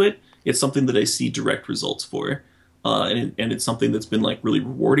effort into it, it's something that I see direct results for, and it's something that's been like really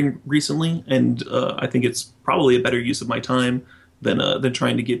rewarding recently. And I think it's probably a better use of my time than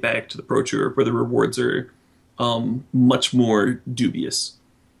trying to get back to the Pro Tour, where the rewards are much more dubious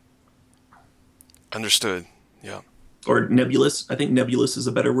Understood. Yeah. or nebulous. I think nebulous is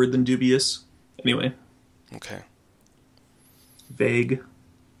a better word than dubious. Anyway, Okay. vague.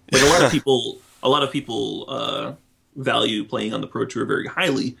 Like a lot of people value playing on the Pro Tour very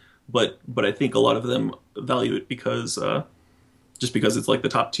highly, but I think a lot of them value it because just because it's like the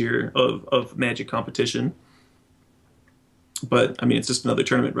top tier of Magic competition. But I mean, it's just another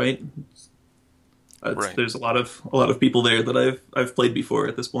tournament, right? Right. There's a lot of people there that I've played before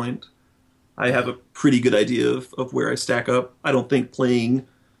at this point. I have a pretty good idea of where I stack up. I don't think playing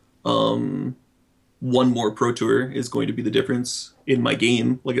um, one more Pro Tour is going to be the difference in my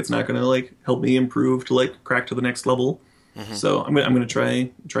game. Like it's not going to like help me improve to like crack to the next level. Hmm. So I'm gonna try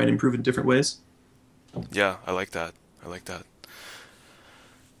and improve in different ways. Yeah, I like that. I like that.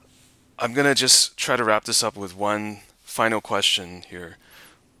 I'm gonna just try to wrap this up with one final question here.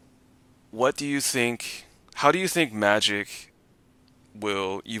 What do you think, how do you think Magic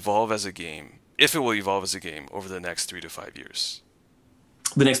will evolve as a game, if it will evolve as a game over the next 3 to 5 years?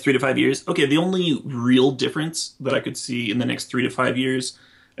 The next 3 to 5 years. Okay, the only real difference that I could see in the next 3 to 5 years,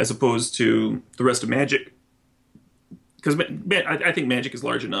 as opposed to the rest of Magic, because I think Magic is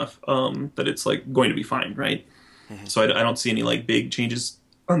large enough that it's like going to be fine, right? Hmm. So I don't see any like big changes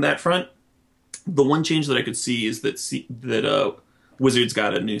on that front. The one change that I could see is that Wizards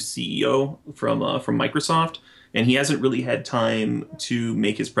got a new CEO from Microsoft, and he hasn't really had time to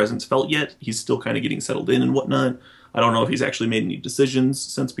make his presence felt yet. He's still kind of getting settled in and whatnot. I don't know if he's actually made any decisions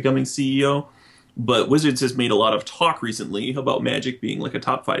since becoming CEO, but Wizards has made a lot of talk recently about Magic being like a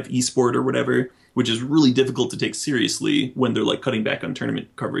top five esport or whatever, which is really difficult to take seriously when they're like cutting back on tournament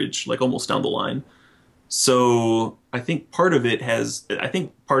coverage, like almost down the line. So I think part of it has, I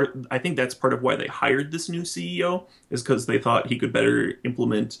think that's part of why they hired this new CEO is because they thought he could better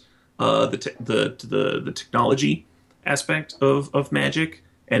implement the technology aspect of Magic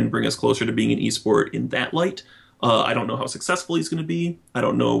and bring us closer to being an esport in that light. I don't know how successful he's going to be. I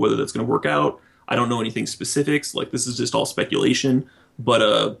don't know whether that's going to work out. I don't know anything specifics. Like this is just all speculation. But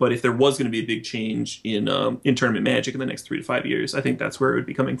if there was going to be a big change in tournament Magic in the next 3 to 5 years, I think that's where it would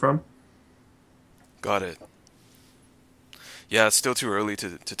be coming from. Got it. Yeah, it's still too early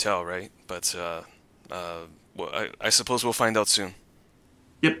to tell, right? But uh, well, I suppose we'll find out soon.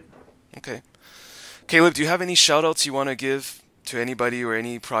 Yep. Okay. Caleb, do you have any shout outs you want to give to anybody or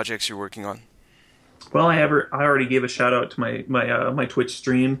any projects you're working on? Well, I already gave a shout out to my Twitch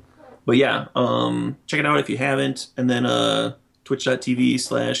stream, but yeah, check it out if you haven't, and then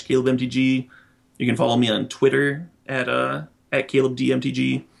twitch.tv/CalebMTG. You can follow me on Twitter at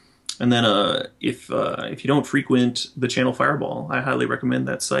CalebDMTG, and then if you don't frequent the channel Fireball, I highly recommend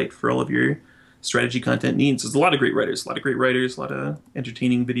that site for all of your strategy content needs. There's a lot of great writers, a lot of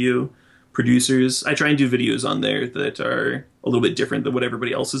entertaining video producers. I try and do videos on there that are a little bit different than what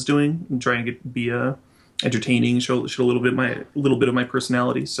everybody else is doing, and try and be entertaining, show a little bit of my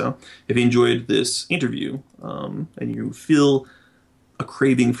personality. So if you enjoyed this interview and you feel a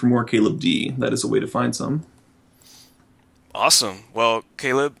craving for more Caleb D, that is a way to find some. Awesome. Well,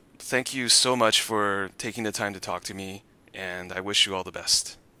 Caleb, thank you so much for taking the time to talk to me, and I wish you all the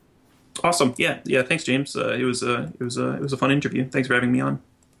best. Awesome. Yeah, yeah. Thanks, James. It was a fun interview. Thanks for having me on.